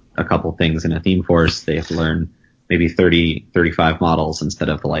about a couple things in a Theme Force. They have to learn maybe 30, 35 models instead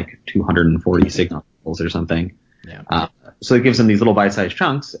of like 240 signals or something. Yeah. So it gives them these little bite-sized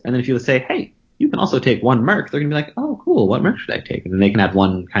chunks. And then if you say, hey, you can also take one Merc, they're going to be like, oh, cool, what Merc should I take? And then they can add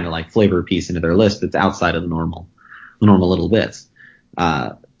one kind of like flavor piece into their list that's outside of the normal little bits.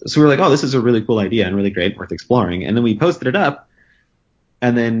 So we were like, oh, this is a really cool idea and really great, worth exploring. And then we posted it up.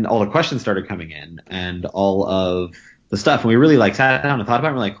 And then all the questions started coming in and all of the stuff. And we really like sat down and thought about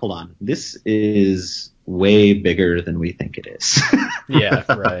it. And we're like, hold on, this is way bigger than we think it is. Yeah,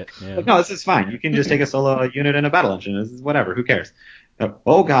 right. Yeah. Like, no, this is fine. You can just take a solo unit and a battle engine. This is whatever. Who cares?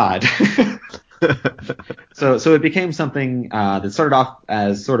 Oh God. So it became something that started off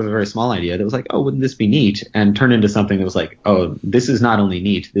as sort of a very small idea that was like, oh, wouldn't this be neat? And turned into something that was like, oh, this is not only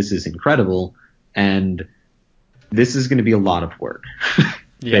neat, this is incredible. And this is going to be a lot of work.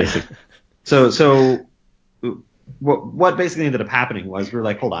 Yeah. Basically. So what basically ended up happening was we were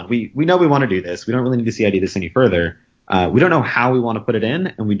like, hold on, we know we want to do this. We don't really need to CID this any further. We don't know how we want to put it in,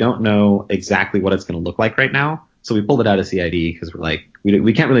 and we don't know exactly what it's going to look like right now. So we pulled it out of CID because we're like,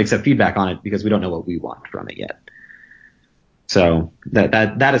 we can't really accept feedback on it because we don't know what we want from it yet. So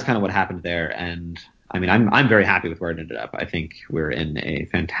that is kind of what happened there. And I mean, I'm very happy with where it ended up. I think we're in a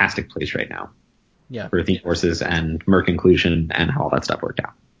fantastic place right now. Yeah. For Theme Forces and Merc inclusion and how all that stuff worked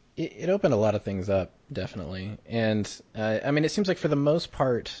out. It opened a lot of things up, definitely. And, I mean, it seems like for the most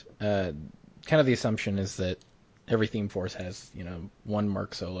part, kind of the assumption is that every Theme Force has, one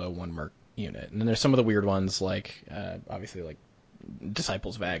Merc solo, one Merc unit. And then there's some of the weird ones, like, obviously, like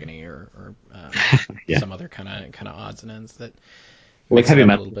Disciples of Agony or Yeah. some other kind of odds and ends that Like heavy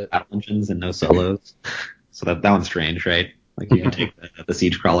metal a little bit. battle engines and no solos. So that one's strange, right? Like you can take the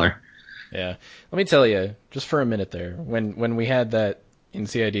Siege Crawler. Yeah. Let me tell you, just for a minute there, when we had that in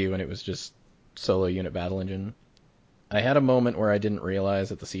CID, when it was just solo unit battle engine, I had a moment where I didn't realize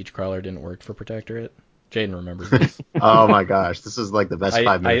that the Siege Crawler didn't work for Protectorate. Jaden remembers this. Oh my gosh, this is like the best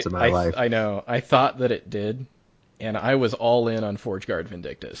 5 minutes of my life. I know. I thought that it did, and I was all in on ForgeGuard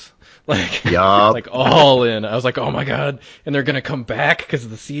Vindictus. Like, Yup. like all in. I was like, oh my god, and they're gonna come back because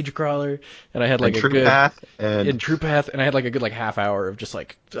of the Siege Crawler. And I had like and a True good Path in True Path, and I had like a good like half hour of just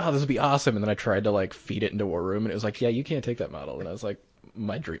like, oh, this would be awesome. And then I tried to like feed it into War Room, and it was like, yeah, you can't take that model. And I was like,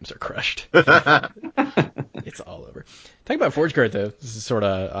 my dreams are crushed. It's all over. Talking about ForgeGuard though, this is sort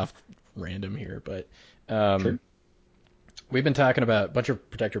of off random here, but Sure. we've been talking about, a bunch of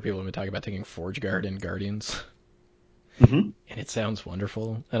Protector people have been talking about taking ForgeGuard in Guardians. Mm-hmm. And it sounds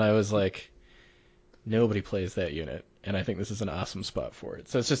wonderful. And I was like, nobody plays that unit, and I think this is an awesome spot for it.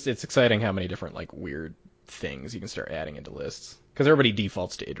 So it's exciting how many different like weird things you can start adding into lists. Because everybody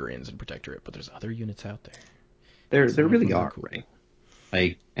defaults to Idrians and Protectorate, but there's other units out there. There really are, cool. right?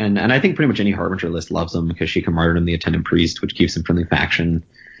 Like, and I think pretty much any Harbinger list loves them because she can martyrdom the Attendant Priest, which keeps him friendly faction,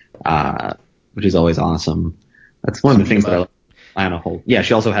 which is always awesome. That's one of the things that I on a whole. Yeah,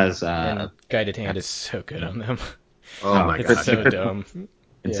 she also has. And Guided Hand is so good on them. Oh my It's god. so dumb.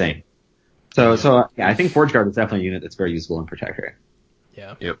 Insane. Yeah. So I think ForgeGuard is definitely a unit that's very useful in Protectorate.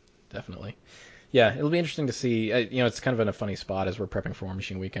 Yeah. Yep. Definitely. Yeah, it'll be interesting to see. It's kind of in a funny spot as we're prepping for War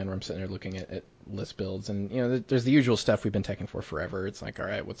Machine Weekend, where I'm sitting there looking at list builds, and there's the usual stuff we've been teching for forever. It's like, all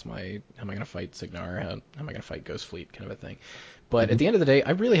right, how am I going to fight Signar? How am I going to fight Ghost Fleet, kind of a thing. But at the end of the day,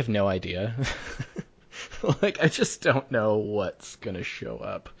 I really have no idea. Like, I just don't know what's going to show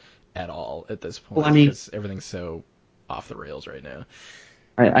up at all at this point, because everything's so off the rails right now.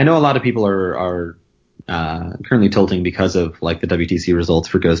 I know a lot of people are currently tilting because of like the WTC results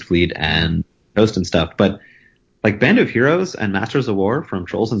for Ghost Fleet and Ghost and stuff, but like Band of Heroes and Masters of War from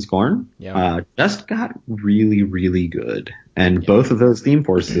Trolls and Scorn just got really, really good. And both of those theme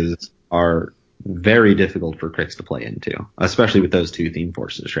forces are very difficult for Crix to play into, especially with those two theme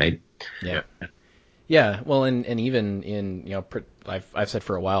forces, right? Yeah. Yeah, well, and even in, I've said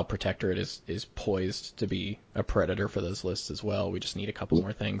for a while, Protectorate is poised to be a predator for those lists as well. We just need a couple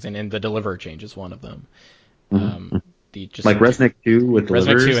more things, and the Deliverer change is one of them. Like Resnick 2 with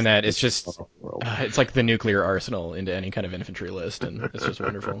Deliverers. Resnick 2 and that, it's just, it's like the nuclear arsenal into any kind of infantry list, and it's just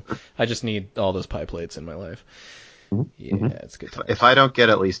wonderful. I just need all those pie plates in my life. Yeah, it's good time. If I don't get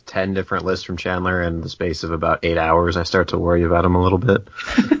at least 10 different lists from Chandler in the space of about 8 hours, I start to worry about him a little bit.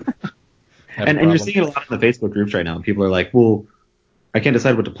 And you're seeing it a lot in the Facebook groups right now. People are like, well, I can't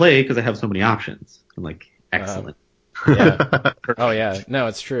decide what to play because I have so many options. I'm like, excellent. Yeah. Oh yeah. No,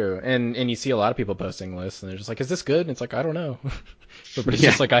 it's true. And you see a lot of people posting lists and they're just like, is this good? And it's like, I don't know. But it's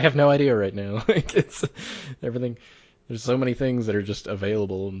just like, I have no idea right now. Like, it's everything. There's so many things that are just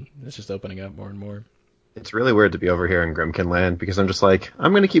available and it's just opening up more and more. It's really weird to be over here in Grimkin Land because I'm just like,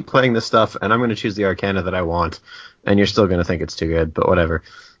 I'm going to keep playing this stuff and I'm going to choose the Arcana that I want. And you're still going to think it's too good, but whatever.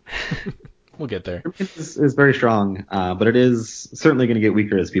 We'll get there. Grimkin is very strong, but it is certainly going to get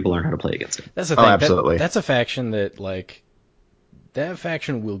weaker as people learn how to play against it. That's the thing. Oh, absolutely. That's a faction that, like, that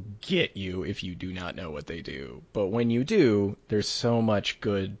faction will get you if you do not know what they do. But when you do, there's so much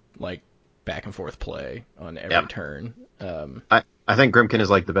good, like, back and forth play on every turn. I think Grimkin is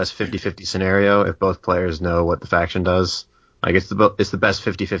like the best 50-50 scenario if both players know what the faction does. Like it's the best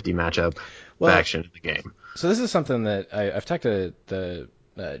 50-50 matchup faction in the game. So this is something that I've talked to the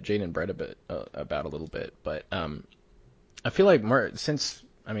Jade and Brett about a little bit, but I feel like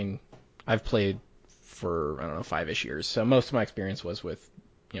I've played for 5-ish years, so most of my experience was with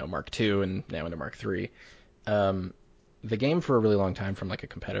Mark II and now into Mark III. The game for a really long time, from like a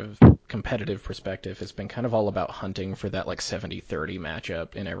competitive perspective, has been kind of all about hunting for that like 70-30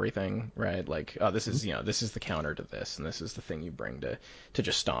 matchup in everything, right? Like, oh, this is this is the counter to this, and this is the thing you bring to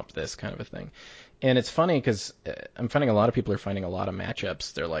just stomp this kind of a thing. And it's funny because I'm finding a lot of people are finding a lot of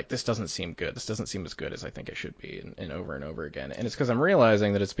matchups. They're like, this doesn't seem good. This doesn't seem as good as I think it should be, and over and over again. And it's because I'm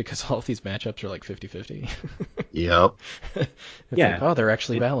realizing that it's because all of these matchups are like 50-50. Yep. Like, oh, they're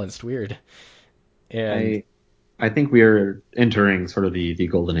actually balanced. Weird. And I think we are entering sort of the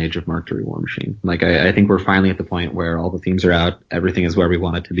golden age of Mark III War Machine. Like, I think we're finally at the point where all the themes are out, everything is where we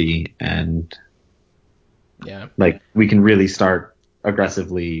want it to be, and like we can really start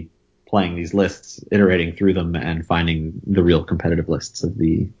aggressively playing these lists, iterating through them, and finding the real competitive lists of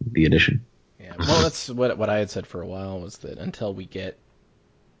the edition. Yeah, well, that's what I had said for a while, was that until we get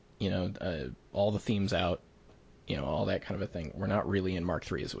all the themes out, all that kind of a thing, we're not really in Mark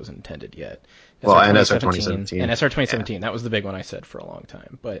III as it was intended yet. Well, and SR 2017. And SR 2017, that was the big one I said for a long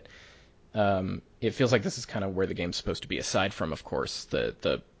time. But it feels like this is kind of where the game's supposed to be, aside from, of course,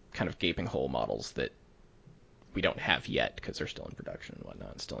 the kind of gaping hole models that we don't have yet because they're still in production and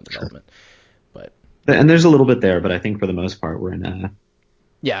whatnot, and still in development. And there's a little bit there, but I think for the most part we're in a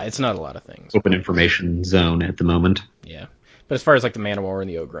it's not a lot of things. Open information zone at the moment. Yeah. But as far as like the Man-O-War and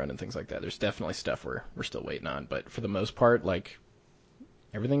the Ogrun and things like that, there's definitely stuff we're still waiting on. But for the most part, like,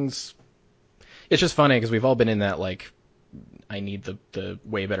 everything's... It's just funny because we've all been in that, like, I need the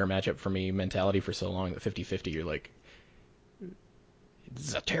way better matchup for me mentality for so long that 50-50, you're like, this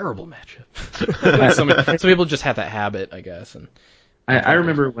is a terrible matchup. Some people just have that habit, I guess. And I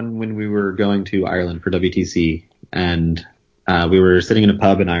remember when we were going to Ireland for WTC, and we were sitting in a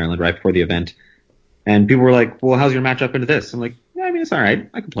pub in Ireland right before the event, and people were like, well, how's your matchup into this? I'm like, yeah, I mean, it's all right.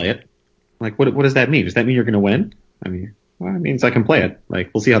 I can play it. I'm like, what does that mean? Does that mean you're going to win? I mean, well, it means I can play it. Like,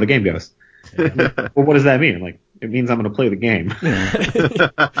 we'll see how the game goes. Well, what does that mean? I'm like, it means I'm going to play the game.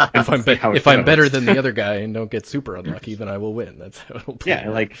 If I'm better than the other guy and don't get super unlucky, then I will win. That's how it'll play. Yeah,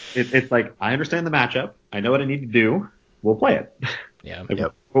 like, it's like, I understand the matchup. I know what I need to do. We'll play it. Yeah. Like,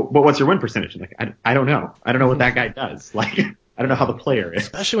 but what's your win percentage? Like, I don't know. I don't know what that guy does. Like, I don't know how the player is.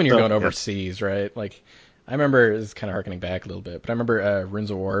 Especially when you're going overseas, right? Like, I remember, this is kind of harkening back a little bit, but I remember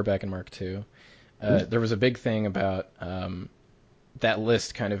Runes of War back in Mark II. There was a big thing about that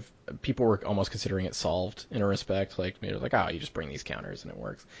list. Kind of, people were almost considering it solved in a respect. Like, they were like, you just bring these counters and it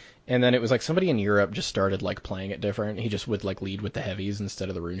works. And then it was like somebody in Europe just started like playing it different. He just would like lead with the heavies instead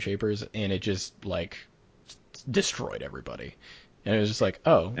of the Rune Shapers, and it just like destroyed everybody. And it was just like,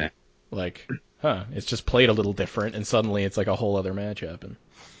 it's just played a little different, and suddenly it's like a whole other matchup.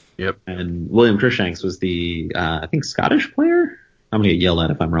 And William Cruikshanks was the, I think, Scottish player? I'm going to get yelled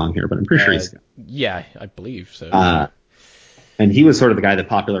at if I'm wrong here, but I'm pretty sure he's... Yeah, I believe so. And he was sort of the guy that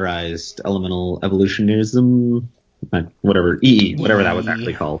popularized elemental evolutionism whatever whatever that was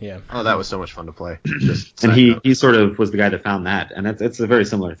actually called. Yeah. Oh, that was so much fun to play. Just And side note. he sort of was the guy that found that, and it's a very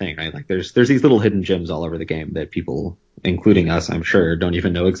similar thing, right? Like there's these little hidden gems all over the game that people, including us, I'm sure, don't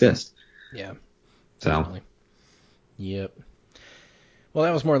even know exist. Yeah. So Definitely. Yep. Well,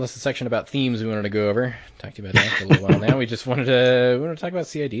 that was more or less the section about themes we wanted to go over. Talked to you about that for a little while now. We just wanted to talk about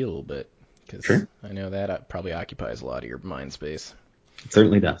CID a little bit, because Sure. I know that probably occupies a lot of your mind space. it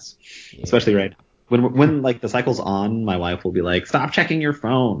certainly does, Yeah. especially right now. When like the cycle's on, my wife will be like, "Stop checking your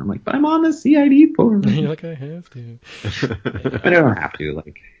phone." I'm like, "But I'm on the CID forum." You're like, I have to. I don't have to.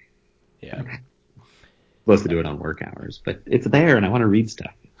 Like, Yeah. I'm supposed to do it on work hours, but it's there, and I want to read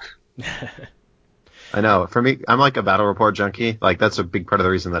stuff. I know. For me, I'm like a battle report junkie. Like that's a big part of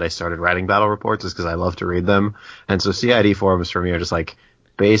the reason that I started writing battle reports is because I love to read them. And so CID forums for me are just like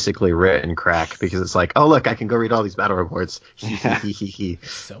basically written crack because it's like, oh look, I can go read all these battle reports.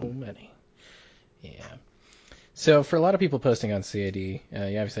 So many. Yeah. So for a lot of people posting on CID, you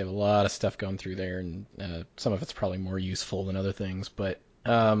obviously have a lot of stuff going through there, and some of it's probably more useful than other things. But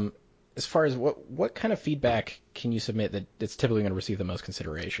as far as what kind of feedback can you submit that it's typically going to receive the most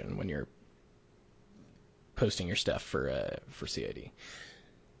consideration when you're posting your stuff for CID?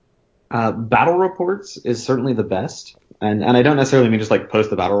 Battle reports is certainly the best, and I don't necessarily mean just like post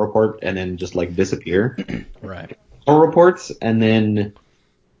the battle report and then just like disappear. Right. Battle reports and then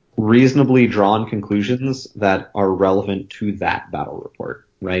reasonably drawn conclusions that are relevant to that battle report,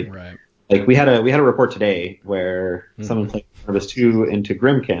 right? Right. Like we had a report today where someone played Cannabis 2 into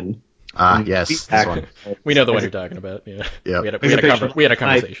Grimkin. Yes, this one. We know the one you're talking about. Yeah. Yep. We had a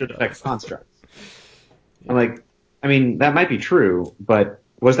conversation about affects constructs. I'm like, I mean, that might be true, but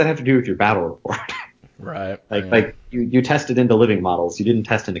what does that have to do with your battle report? Right. Like you tested into living models, you didn't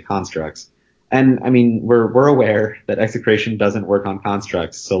test into constructs. And I mean, we're aware that execration doesn't work on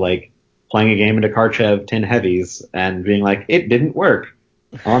constructs. So like playing a game into Karchev 10 heavies and being like, it didn't work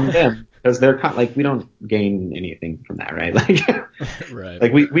on them because they're like, we don't gain anything from that, right? Like, right.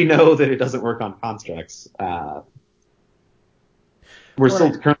 like we know that it doesn't work on constructs. We're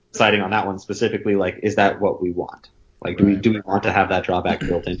still currently deciding on that one specifically. Like, is that what we want? Like, do we want to have that drawback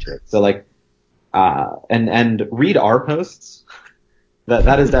built into it? So like, and read our posts.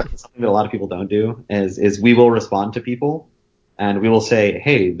 That is definitely something that a lot of people don't do. Is we will respond to people, and we will say,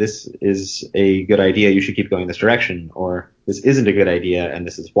 hey, this is a good idea. You should keep going this direction, or this isn't a good idea, and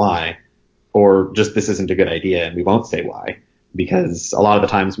this is why, or just this isn't a good idea, and we won't say why, because a lot of the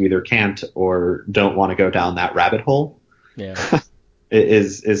times we either can't or don't want to go down that rabbit hole. Yeah. It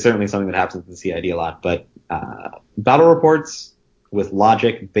is certainly something that happens in CID a lot, but battle reports with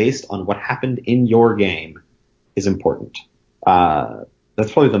logic based on what happened in your game is important.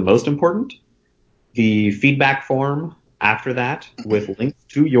 That's probably the most important. The feedback form after that with links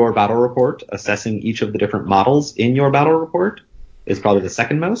to your battle report assessing each of the different models in your battle report is probably the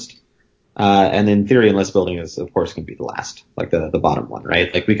second most. And then theory and list building is, of course, going to be the last, like the bottom one,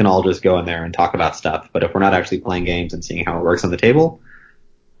 right? Like we can all just go in there and talk about stuff, but if we're not actually playing games and seeing how it works on the table,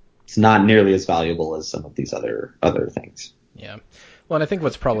 it's not nearly as valuable as some of these other things. Yeah. Well, and I think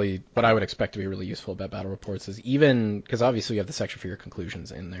what I would expect to be really useful about battle reports is even, because obviously you have the section for your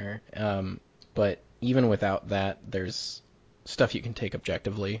conclusions in there, but even without that, there's stuff you can take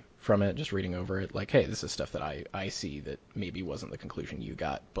objectively from it, just reading over it, like, hey, this is stuff that I see that maybe wasn't the conclusion you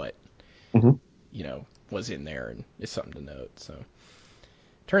got, but, was in there and is something to note. So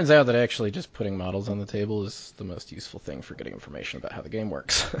turns out that actually just putting models on the table is the most useful thing for getting information about how the game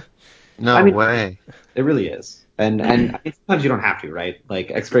works. No way. It really is. And I mean, sometimes you don't have to, right?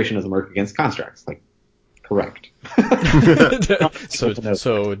 Like execration doesn't work against constructs. Like, correct. So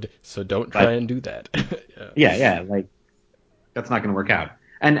don't try and do that. Yeah. Like that's not going to work out.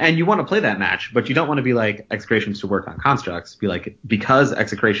 And you want to play that match, but you don't want to be like execration to work on constructs. Be like, because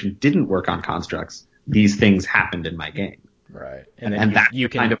execration didn't work on constructs, these things happened in my game. Right. And that's the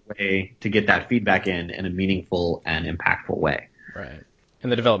kind of way to get that feedback in a meaningful and impactful way. Right.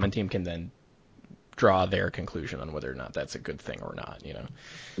 And the development team can then draw their conclusion on whether or not that's a good thing or not,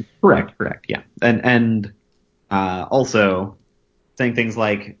 Correct, yeah. And also saying things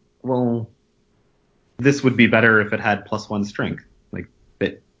like, well, this would be better if it had +1 strength. Like,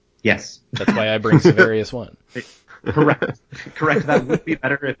 but yes. That's why I bring Severius 1. Correct. That would be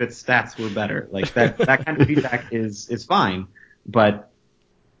better if its stats were better. Like that kind of feedback is fine, but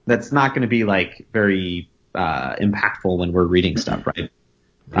that's not going to be like very impactful when we're reading stuff, right?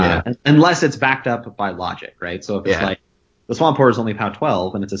 Yeah. Unless it's backed up by logic, right? So if it's like the Swamp Horror is only POW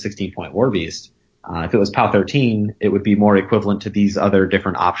 12 and it's a 16-point War Beast, if it was POW 13, it would be more equivalent to these other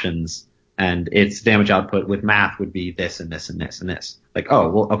different options, and its damage output with math would be this and this and this and this. Like, oh,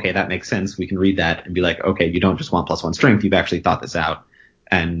 well, okay, that makes sense. We can read that and be like, okay, you don't just want +1 strength. You've actually thought this out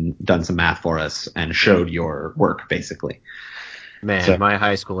and done some math for us and showed your work, basically. Man, So, my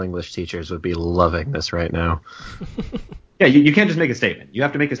high school English teachers would be loving this right now. yeah, you can't just make a statement. You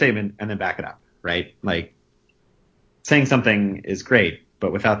have to make a statement and then back it up, right? Like, saying something is great,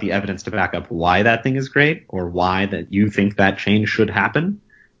 but without the evidence to back up why that thing is great or why that you think that change should happen,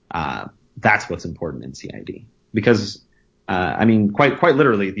 that's what's important in CID. Because, I mean, quite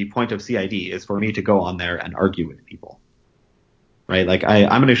literally, the point of CID is for me to go on there and argue with people, right? Like,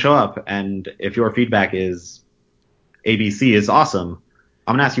 I'm going to show up, and if your feedback is ABC is awesome,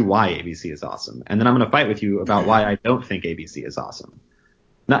 I'm going to ask you why ABC is awesome. And then I'm going to fight with you about why I don't think ABC is awesome.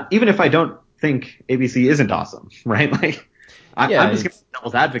 Not, even if I don't think ABC isn't awesome, right? Like, I'm just going to be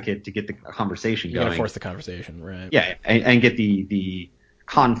devil's advocate to get the conversation going. You're going to force the conversation, right? Yeah, and get the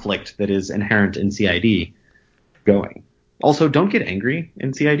conflict that is inherent in CID going. Also, don't get angry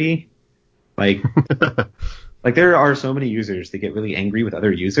in CID. Like there are so many users that get really angry with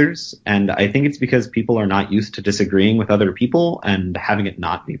other users, and I think it's because people are not used to disagreeing with other people and having it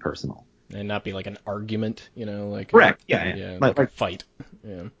not be personal. And not be like an argument, like correct. Yeah. Like a fight.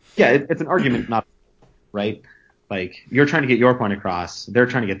 Yeah. Yeah, it's an argument, not right. Like you're trying to get your point across, they're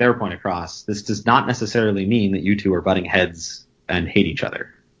trying to get their point across. This does not necessarily mean that you two are butting heads and hate each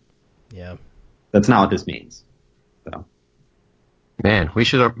other. Yeah. That's not what this means. So. Man, we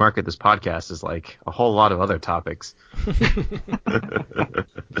should market this podcast as like a whole lot of other topics.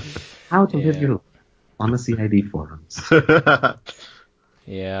 How to live your life on the CID forums.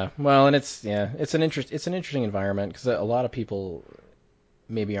 Yeah, well, and it's an interesting environment because a lot of people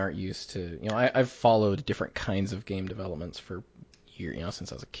maybe aren't used to. I've followed different kinds of game developments for years,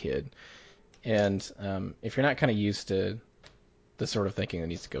 since I was a kid, and if you're not kind of used to the sort of thinking that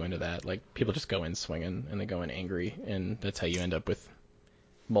needs to go into that, like people just go in swinging and they go in angry, and that's how you end up with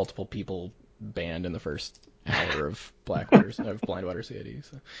multiple people banned in the first hour of Blindwater CID.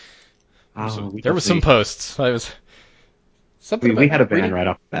 So. There was some posts. We had a ban right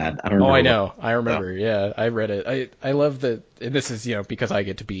off the bat. I don't remember. Oh, I know. I remember. Yeah, I read it. I love that. And this is because I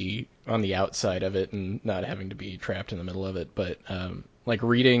get to be on the outside of it and not having to be trapped in the middle of it. But like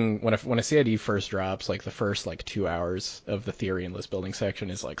reading when a CID first drops, like the first 2 hours of the theory and list building section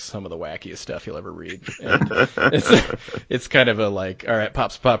is like some of the wackiest stuff you'll ever read. And it's kind of a like, all right,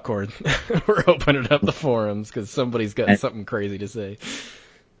 pops popcorn. We're opening up the forums because somebody's got something crazy to say.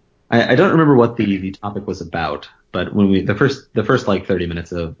 I don't remember what the topic was about, but when the first 30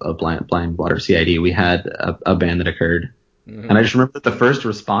 minutes of Blindwater CID, we had a ban that occurred, and I just remember that the first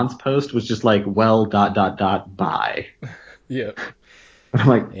response post was just like, well, ... bye. Yeah. I'm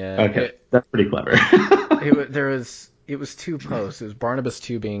like, okay, that's pretty clever. It was two posts. It was Barnabas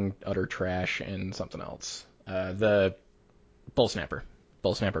 2 being utter trash and something else. The Bull Snapper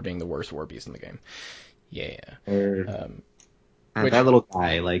being the worst war beast in the game. Yeah. That little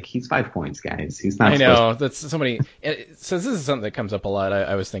guy, like, he's 5 points, guys. He's not. I know that's somebody. So this is something that comes up a lot. I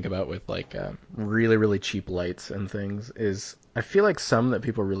always think about with like really really cheap lights and things. Is I feel like some that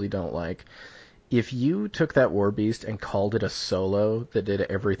people really don't like. If you took that war beast and called it a solo that did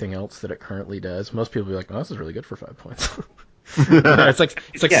everything else that it currently does, most people would be like, "Oh, this is really good for 5 points." It's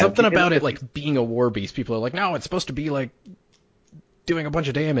like something about it, like being a war beast. People are like, "No, it's supposed to be like doing a bunch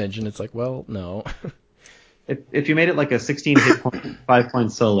of damage," and it's like, well, no. If you made it like a 16 hit point, 5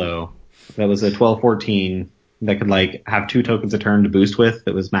 point solo that was a 12/14 that could like have 2 tokens a turn to boost with,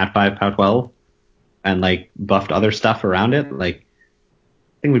 that was Mat 5 POW 12, and like buffed other stuff around it, like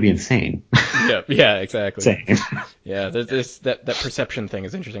I think would be insane. Yeah, exactly. Insane. Yeah, that perception thing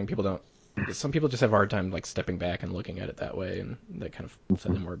is interesting. Some people just have a hard time like stepping back and looking at it that way, and that kind of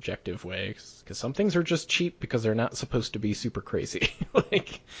in a more objective way. Because some things are just cheap because they're not supposed to be super crazy.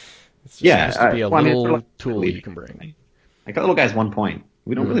 Like. It's just supposed to be a little tool you can bring. Like that little guy's 1 point.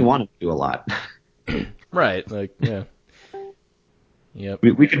 We don't really want him to do a lot. Right. Like, yeah. Yep.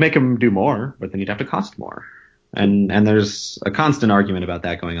 We could make him do more, but then you'd have to cost more. And there's a constant argument about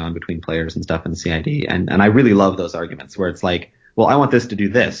that going on between players and stuff in CID. And I really love those arguments where it's like, well, I want this to do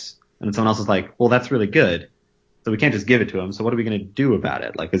this. And someone else is like, well, that's really good. So we can't just give it to him. So what are we going to do about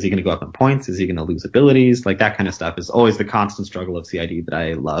it? Like, is he going to go up in points? Is he going to lose abilities? Like that kind of stuff is always the constant struggle of CID that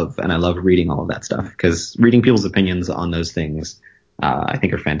I love. And I love reading all of that stuff because reading people's opinions on those things, I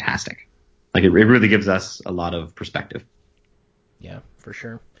think are fantastic. Like it really gives us a lot of perspective. Yeah, for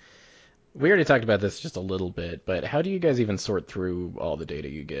sure. We already talked about this just a little bit, but how do you guys even sort through all the data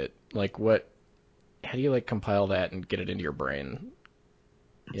you get? Like how do you like compile that and get it into your brain?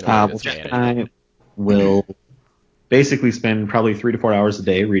 Gemini will basically spend probably 3 to 4 hours a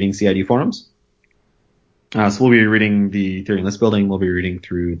day reading CID forums. So we'll be reading the theory and list building. We'll be reading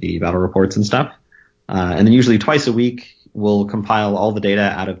through the battle reports and stuff. And then usually twice a week, we'll compile all the data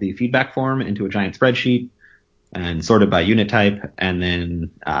out of the feedback form into a giant spreadsheet and sort it by unit type. And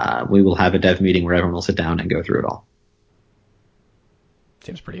then we will have a dev meeting where everyone will sit down and go through it all.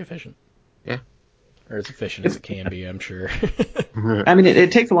 Seems pretty efficient. Yeah. Or as efficient as it can be, I'm sure. I mean,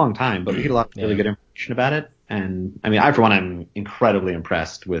 it takes a long time, but we get a lot of really good information about it. And I mean, for one, I'm incredibly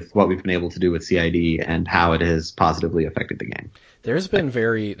impressed with what we've been able to do with CID and how it has positively affected the game. There's been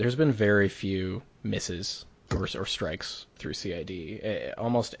very few misses or strikes through CID.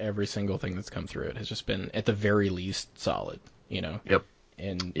 Almost every single thing that's come through it has just been, at the very least, solid. Yep.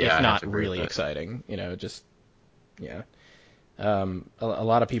 And Yeah, if not really exciting, just yeah. A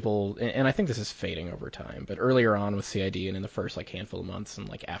lot of people, and I think this is fading over time, but earlier on with CID and in the first handful of months and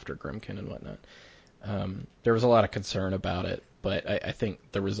after Grimkin and whatnot, there was a lot of concern about it, but I think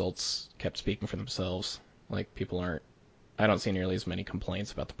the results kept speaking for themselves. I don't see nearly as many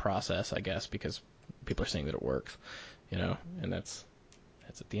complaints about the process, I guess, because people are saying that it works, and that's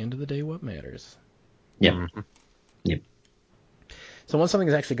at the end of the day what matters. Yep. Mm-hmm. Yep. So once something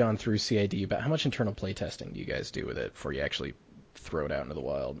has actually gone through CID, about how much internal playtesting do you guys do with it before you actually throw it out into the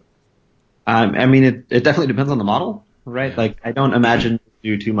wild? I mean, it definitely depends on the model, right? Yeah. I don't imagine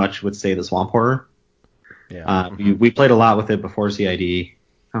do too much with, say, the Swamp Horror. Yeah. We played a lot with it before CID.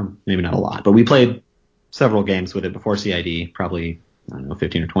 Maybe not a lot, but we played several games with it before CID, probably,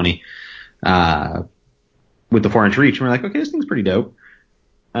 15 or 20, with the 4-inch reach. And we're like, okay, this thing's pretty dope.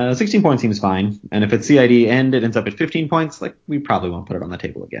 16 points seems fine. And if it's CID and it ends up at 15 points, we probably won't put it on the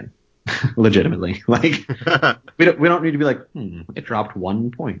table again. Legitimately. We don't need to be like, it dropped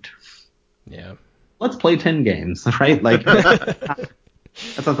 1 point. Yeah. Let's play 10 games, right?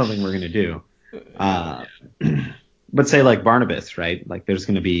 That's not something we're going to do. But say Barnabas, right? There's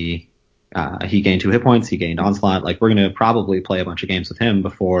going to be, he gained 2 hit points, he gained Onslaught. We're going to probably play a bunch of games with him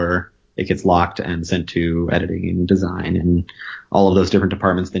before it gets locked and sent to editing and design and all of those different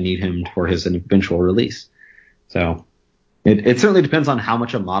departments that need him for his eventual release. So it certainly depends on how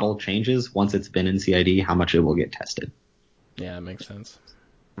much a model changes once it's been in CID, how much it will get tested. Yeah, it makes sense.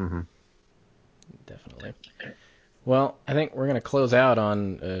 Mm-hmm. Definitely. Well, I think we're going to close out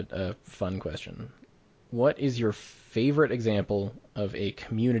on a fun question. What is your favorite example of a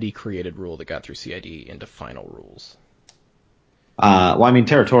community-created rule that got through CID into final rules?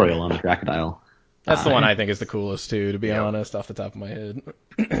 Territorial on the Crocodile. That's the one I think is the coolest, too, to be honest, off the top of my head.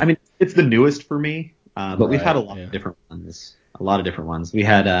 I mean, it's the newest for me, but we've had a lot of different ones. A lot of different ones. We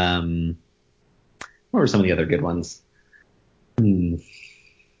had, what were some of the other good ones? I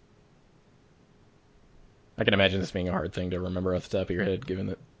can imagine this being a hard thing to remember off the top of your head, given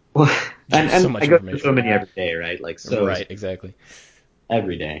that and so much I go information. through so many every day, right? Right, exactly.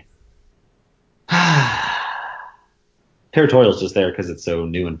 Every day. Territorial's just there because it's so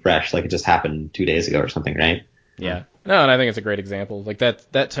new and fresh. It just happened 2 days ago or something, right? Yeah. No, and I think it's a great example.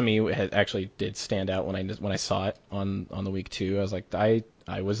 That to me actually did stand out when I saw it on the week 2. I was like, I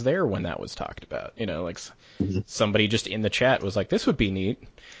was there when that was talked about. Somebody just in the chat was like, this would be neat.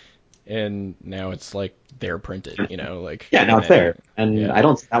 And now it's they're printed, Yeah, now it's there. And I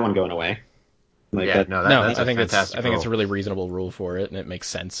don't see that one going away. That's I think fantastic it's a really reasonable rule for it, and it makes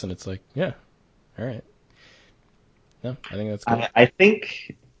sense, and it's all right. No, I think that's good. I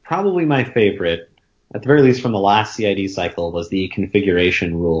think probably my favorite, at the very least from the last CID cycle, was the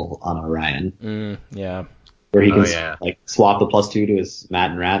configuration rule on Orion. Yeah. Where he can swap the +2 to his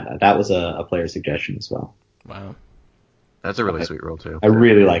Mat and Rat. That was a player suggestion as well. Wow. That's a really sweet rule too. I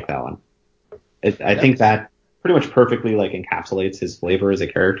really like that one. I think that pretty much perfectly encapsulates his flavor as a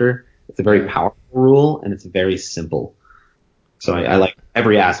character. It's a very powerful rule and it's very simple. So I like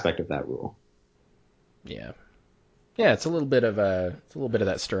every aspect of that rule. Yeah. Yeah, it's a little bit of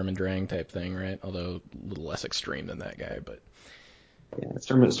that Sturm and Drang type thing, right? Although a little less extreme than that guy, but yeah,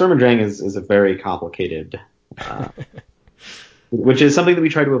 Sturm and Drang is a very complicated, which is something that we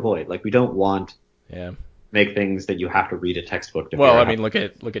try to avoid. We don't want make things that you have to read a textbook to. Well, I mean, look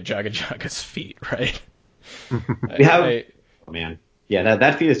at Jaga Jaga's feat, right? Oh man, yeah,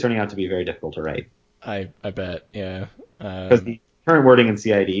 that feat is turning out to be very difficult to write. I bet, yeah. Because the current wording in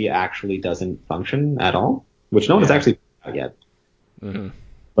CID actually doesn't function at all, which no one has actually figured out yet. Mm-hmm.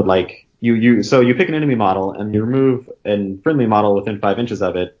 But you pick an enemy model and you remove a friendly model within 5 inches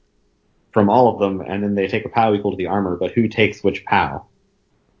of it from all of them, and then they take a POW equal to the armor, but who takes which POW?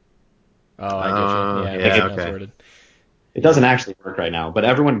 Oh, I get you. Yeah, okay. It doesn't actually work right now, but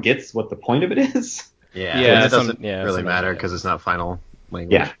everyone gets what the point of it is. Yeah, it doesn't really matter because it's not final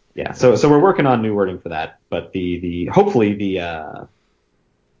language. Yeah, Yeah, so we're working on new wording for that, but the hopefully the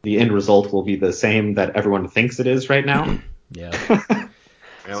end result will be the same that everyone thinks it is right now. Yeah.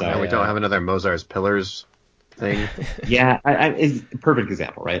 And we don't have another Mozart's Pillars thing. Yeah, is a perfect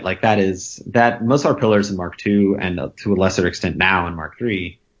example, right? Like that most of our pillars in Mark II and to a lesser extent now in Mark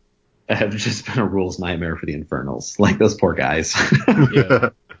III have just been a rules nightmare for the Infernals. Like those poor guys. Yeah.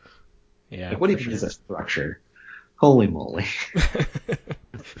 Yeah. Like, what even is a structure? Holy moly.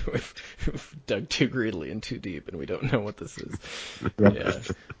 We've dug too greedily and too deep, and we don't know what this is. Yep. Yeah.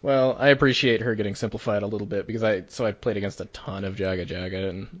 Well, I appreciate her getting simplified a little bit because I played against a ton of Jaga Jaga,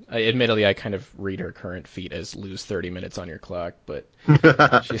 and admittedly I kind of read her current feat as lose 30 minutes on your clock, but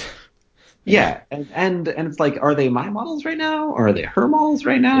she's Yeah, and it's like, are they my models right now, or are they her models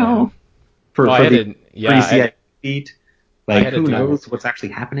right now? Yeah. For I had the to, yeah, pre-CI feat, I like had to who do- knows what's actually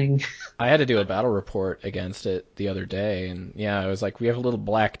happening? I had to do a battle report against it the other day, and yeah, I was like, we have a little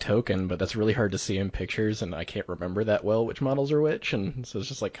black token, but that's really hard to see in pictures, and I can't remember that well which models are which, and so it's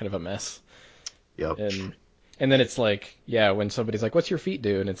just like kind of a mess. Yep. And then it's like, yeah, when somebody's like, "What's your feat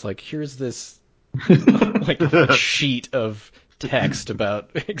do?" and it's like, here's this like sheet of text about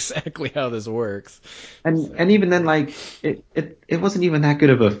exactly how this works. And even then, like it wasn't even that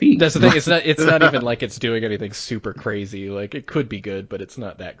good of a feat. That's the thing. It's not even like it's doing anything super crazy. Like it could be good, but it's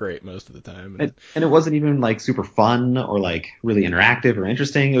not that great most of the time. And it wasn't even like super fun or like really interactive or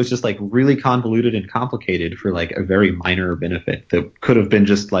interesting. It was just like really convoluted and complicated for like a very minor benefit that could have been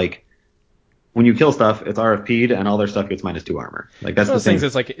just like, when you kill stuff, it's RFP'd and all their stuff gets -2 armor. Like that's One the of those things. thing.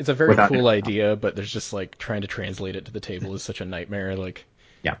 It's like it's a very without cool it. idea, but there's just like trying to translate it to the table is such a nightmare. Like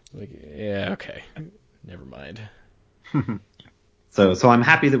Yeah. Yeah. Okay. Never mind. So I'm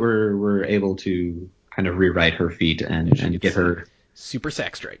happy that we're able to kind of rewrite her feat and get her Super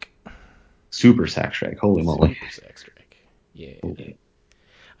Sack Strike. super sack strike. Holy moly. Super Sack Strike. Yeah.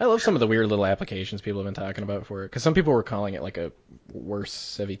 I love some of the weird little applications people have been talking about for it, because some people were calling it like a worse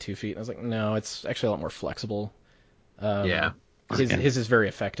Sevi 2 feat, and I was like, no, it's actually a lot more flexible. Yeah. His is very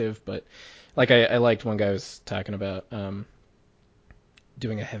effective, but like I liked one guy was talking about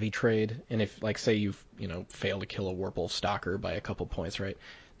doing a heavy trade, and if like say you've fail to kill a Warpwolf Stalker by a couple points, right?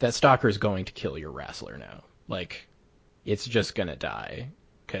 That Stalker is going to kill your Wrestler now. Like it's just gonna die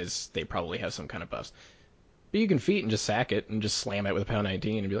because they probably have some kind of buffs. But you can feat and just sack it and just slam it with a pound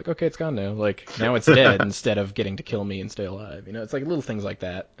 19 and be like, okay, it's gone now. Like now it's dead instead of getting to kill me and stay alive. It's like little things like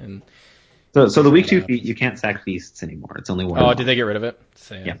that. And So the week 2 feat, you can't sack beasts anymore. It's only warrior. Oh, did they get rid of it?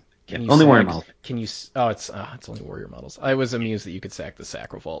 Sad. Yeah. Can you only sack, warrior models. Can you? Oh, it's only warrior models. I was amused that you could sack the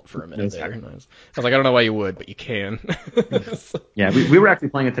Sacrovault for a minute there. I was like, I don't know why you would, but you can. Yeah, we were actually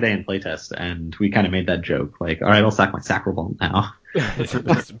playing it today in playtest, and we kind of made that joke. Like, all right, I'll sack my Sacrovault now.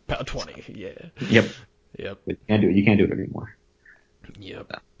 It's about 20. Yeah. Yep. Yep. You can't do it anymore.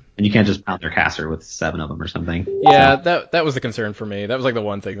 Yep. And you can't just pound their caster with 7 of them or something. Yeah, so. that was the concern for me. That was like the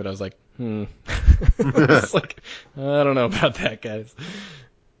one thing that I was like, It's like, I don't know about that, guys.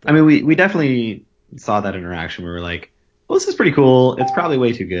 I mean, we definitely saw that interaction. We were like, well, this is pretty cool. It's probably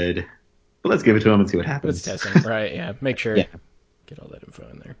way too good, but let's give it to them and see what happens. It's testing, right? Yeah, make sure. Yeah. Get all that info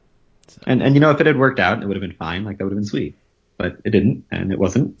in there. So. And if it had worked out, it would have been fine. Like that would have been sweet, but it didn't, and it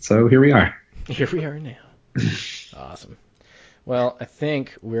wasn't. So here we are. Here we are now. Awesome. Well, I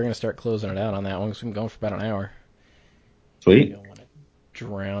think we're gonna start closing it out on that one because we've been going for about an hour. Sweet. You don't want to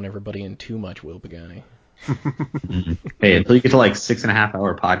drown everybody in too much Will Pagani. Hey, until you get to like 6.5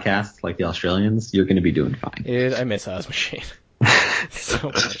 hour podcasts like the Australians, you're going to be doing fine. I miss Oz Machine so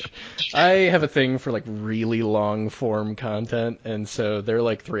much. I have a thing for like really long form content, and so they're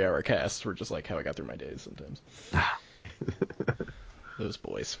like 3-hour casts were just like how I got through my days sometimes. Those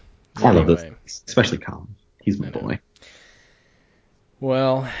boys. I love those, especially Colin. He's my boy.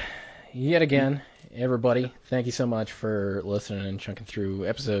 Well, yet again, everybody, thank you so much for listening and chunking through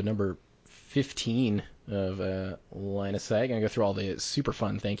episode number 15 of Line of Sight. I'm going to go through all the super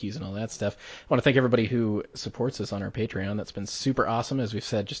fun thank yous and all that stuff. I want to thank everybody who supports us on our Patreon. That's been super awesome. As we've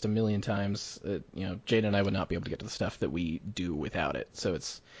said just a million times, Jada and I would not be able to get to the stuff that we do without it. So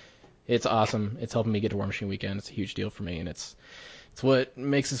it's awesome. It's helping me get to War Machine Weekend. It's a huge deal for me, and it's what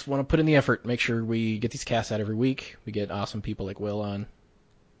makes us want to put in the effort, make sure we get these casts out every week. We get awesome people like Will on.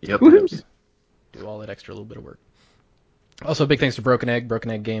 Yep. Do all that extra little bit of work. Also, big thanks to Broken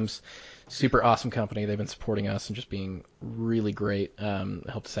Egg Games. Super awesome company. They've been supporting us and just being really great.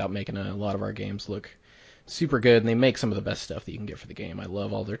 Helped us out making a lot of our games look super good, and they make some of the best stuff that you can get for the game. I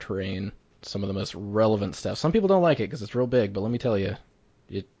love all their terrain, some of the most relevant stuff. Some people don't like it because it's real big, but let me tell you,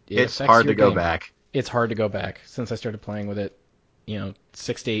 it's hard to go back. It's hard to go back. Since I started playing with it,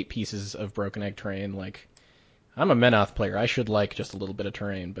 6 to 8 pieces of Broken Egg terrain, like, I'm a Menoth player. I should like just a little bit of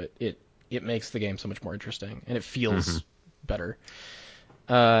terrain, but it makes the game so much more interesting, and it feels better.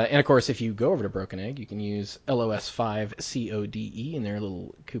 And of course, if you go over to Broken Egg, you can use LOS5CODE in their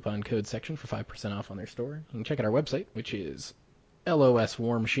little coupon code section for 5% off on their store. You can check out our website, which is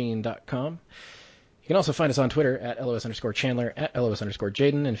loswarmachine.com. You can also find us on Twitter at LOS_Chandler, at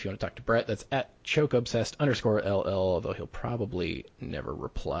LOS_Jaden, and if you want to talk to Brett, that's at ChokeObsessed_LL, although he'll probably never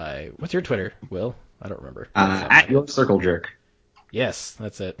reply. What's your Twitter, Will? I don't remember. At your circle jerk. Yes,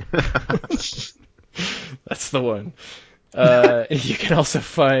 that's it. That's the one. You can also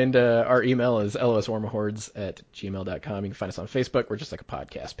find our email is loswarmahordes@gmail.com. You can find us on Facebook. We're just like a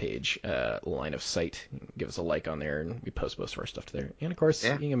podcast page, line of sight. Give us a like on there, and we post most of our stuff to there. And of course,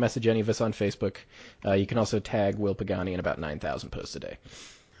 you can message any of us on Facebook. You can also tag Will Pagani in about 9,000 posts a day.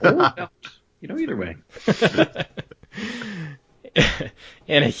 Either way.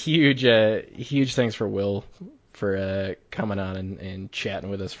 And a huge thanks for Will for coming on and chatting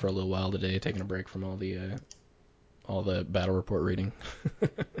with us for a little while today, taking a break from all the battle report reading.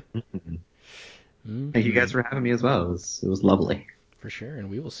 Thank you guys for having me as well. It was lovely. For sure, and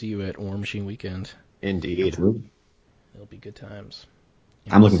we will see you at War Machine Weekend. Indeed. Absolutely. It'll be good times.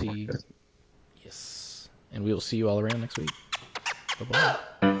 And I'm looking forward to it. Yes. And we will see you all around next week. Bye-bye.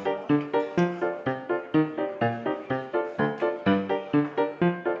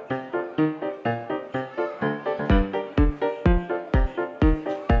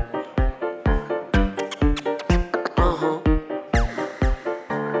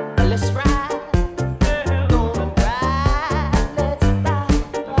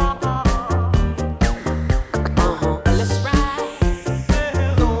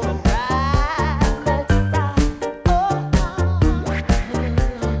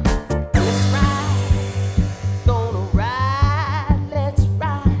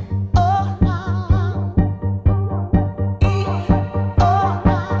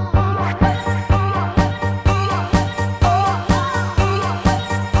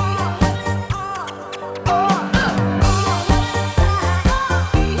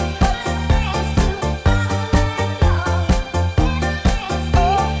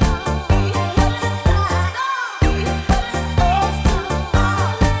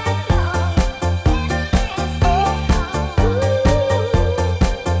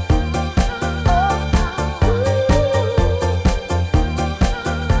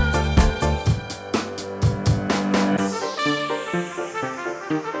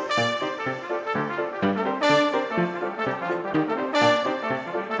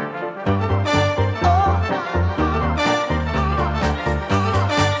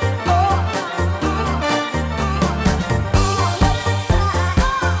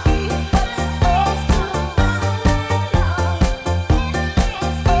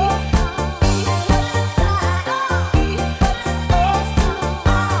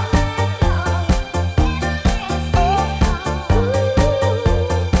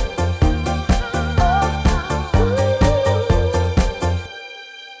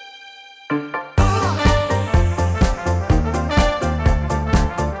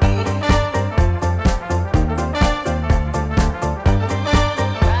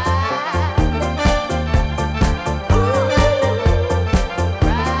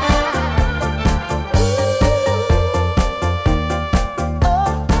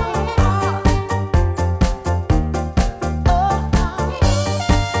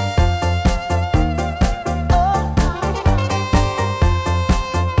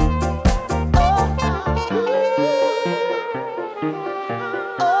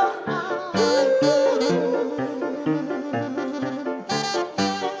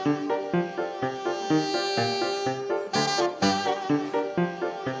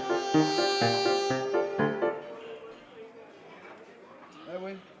 I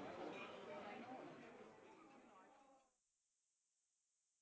win.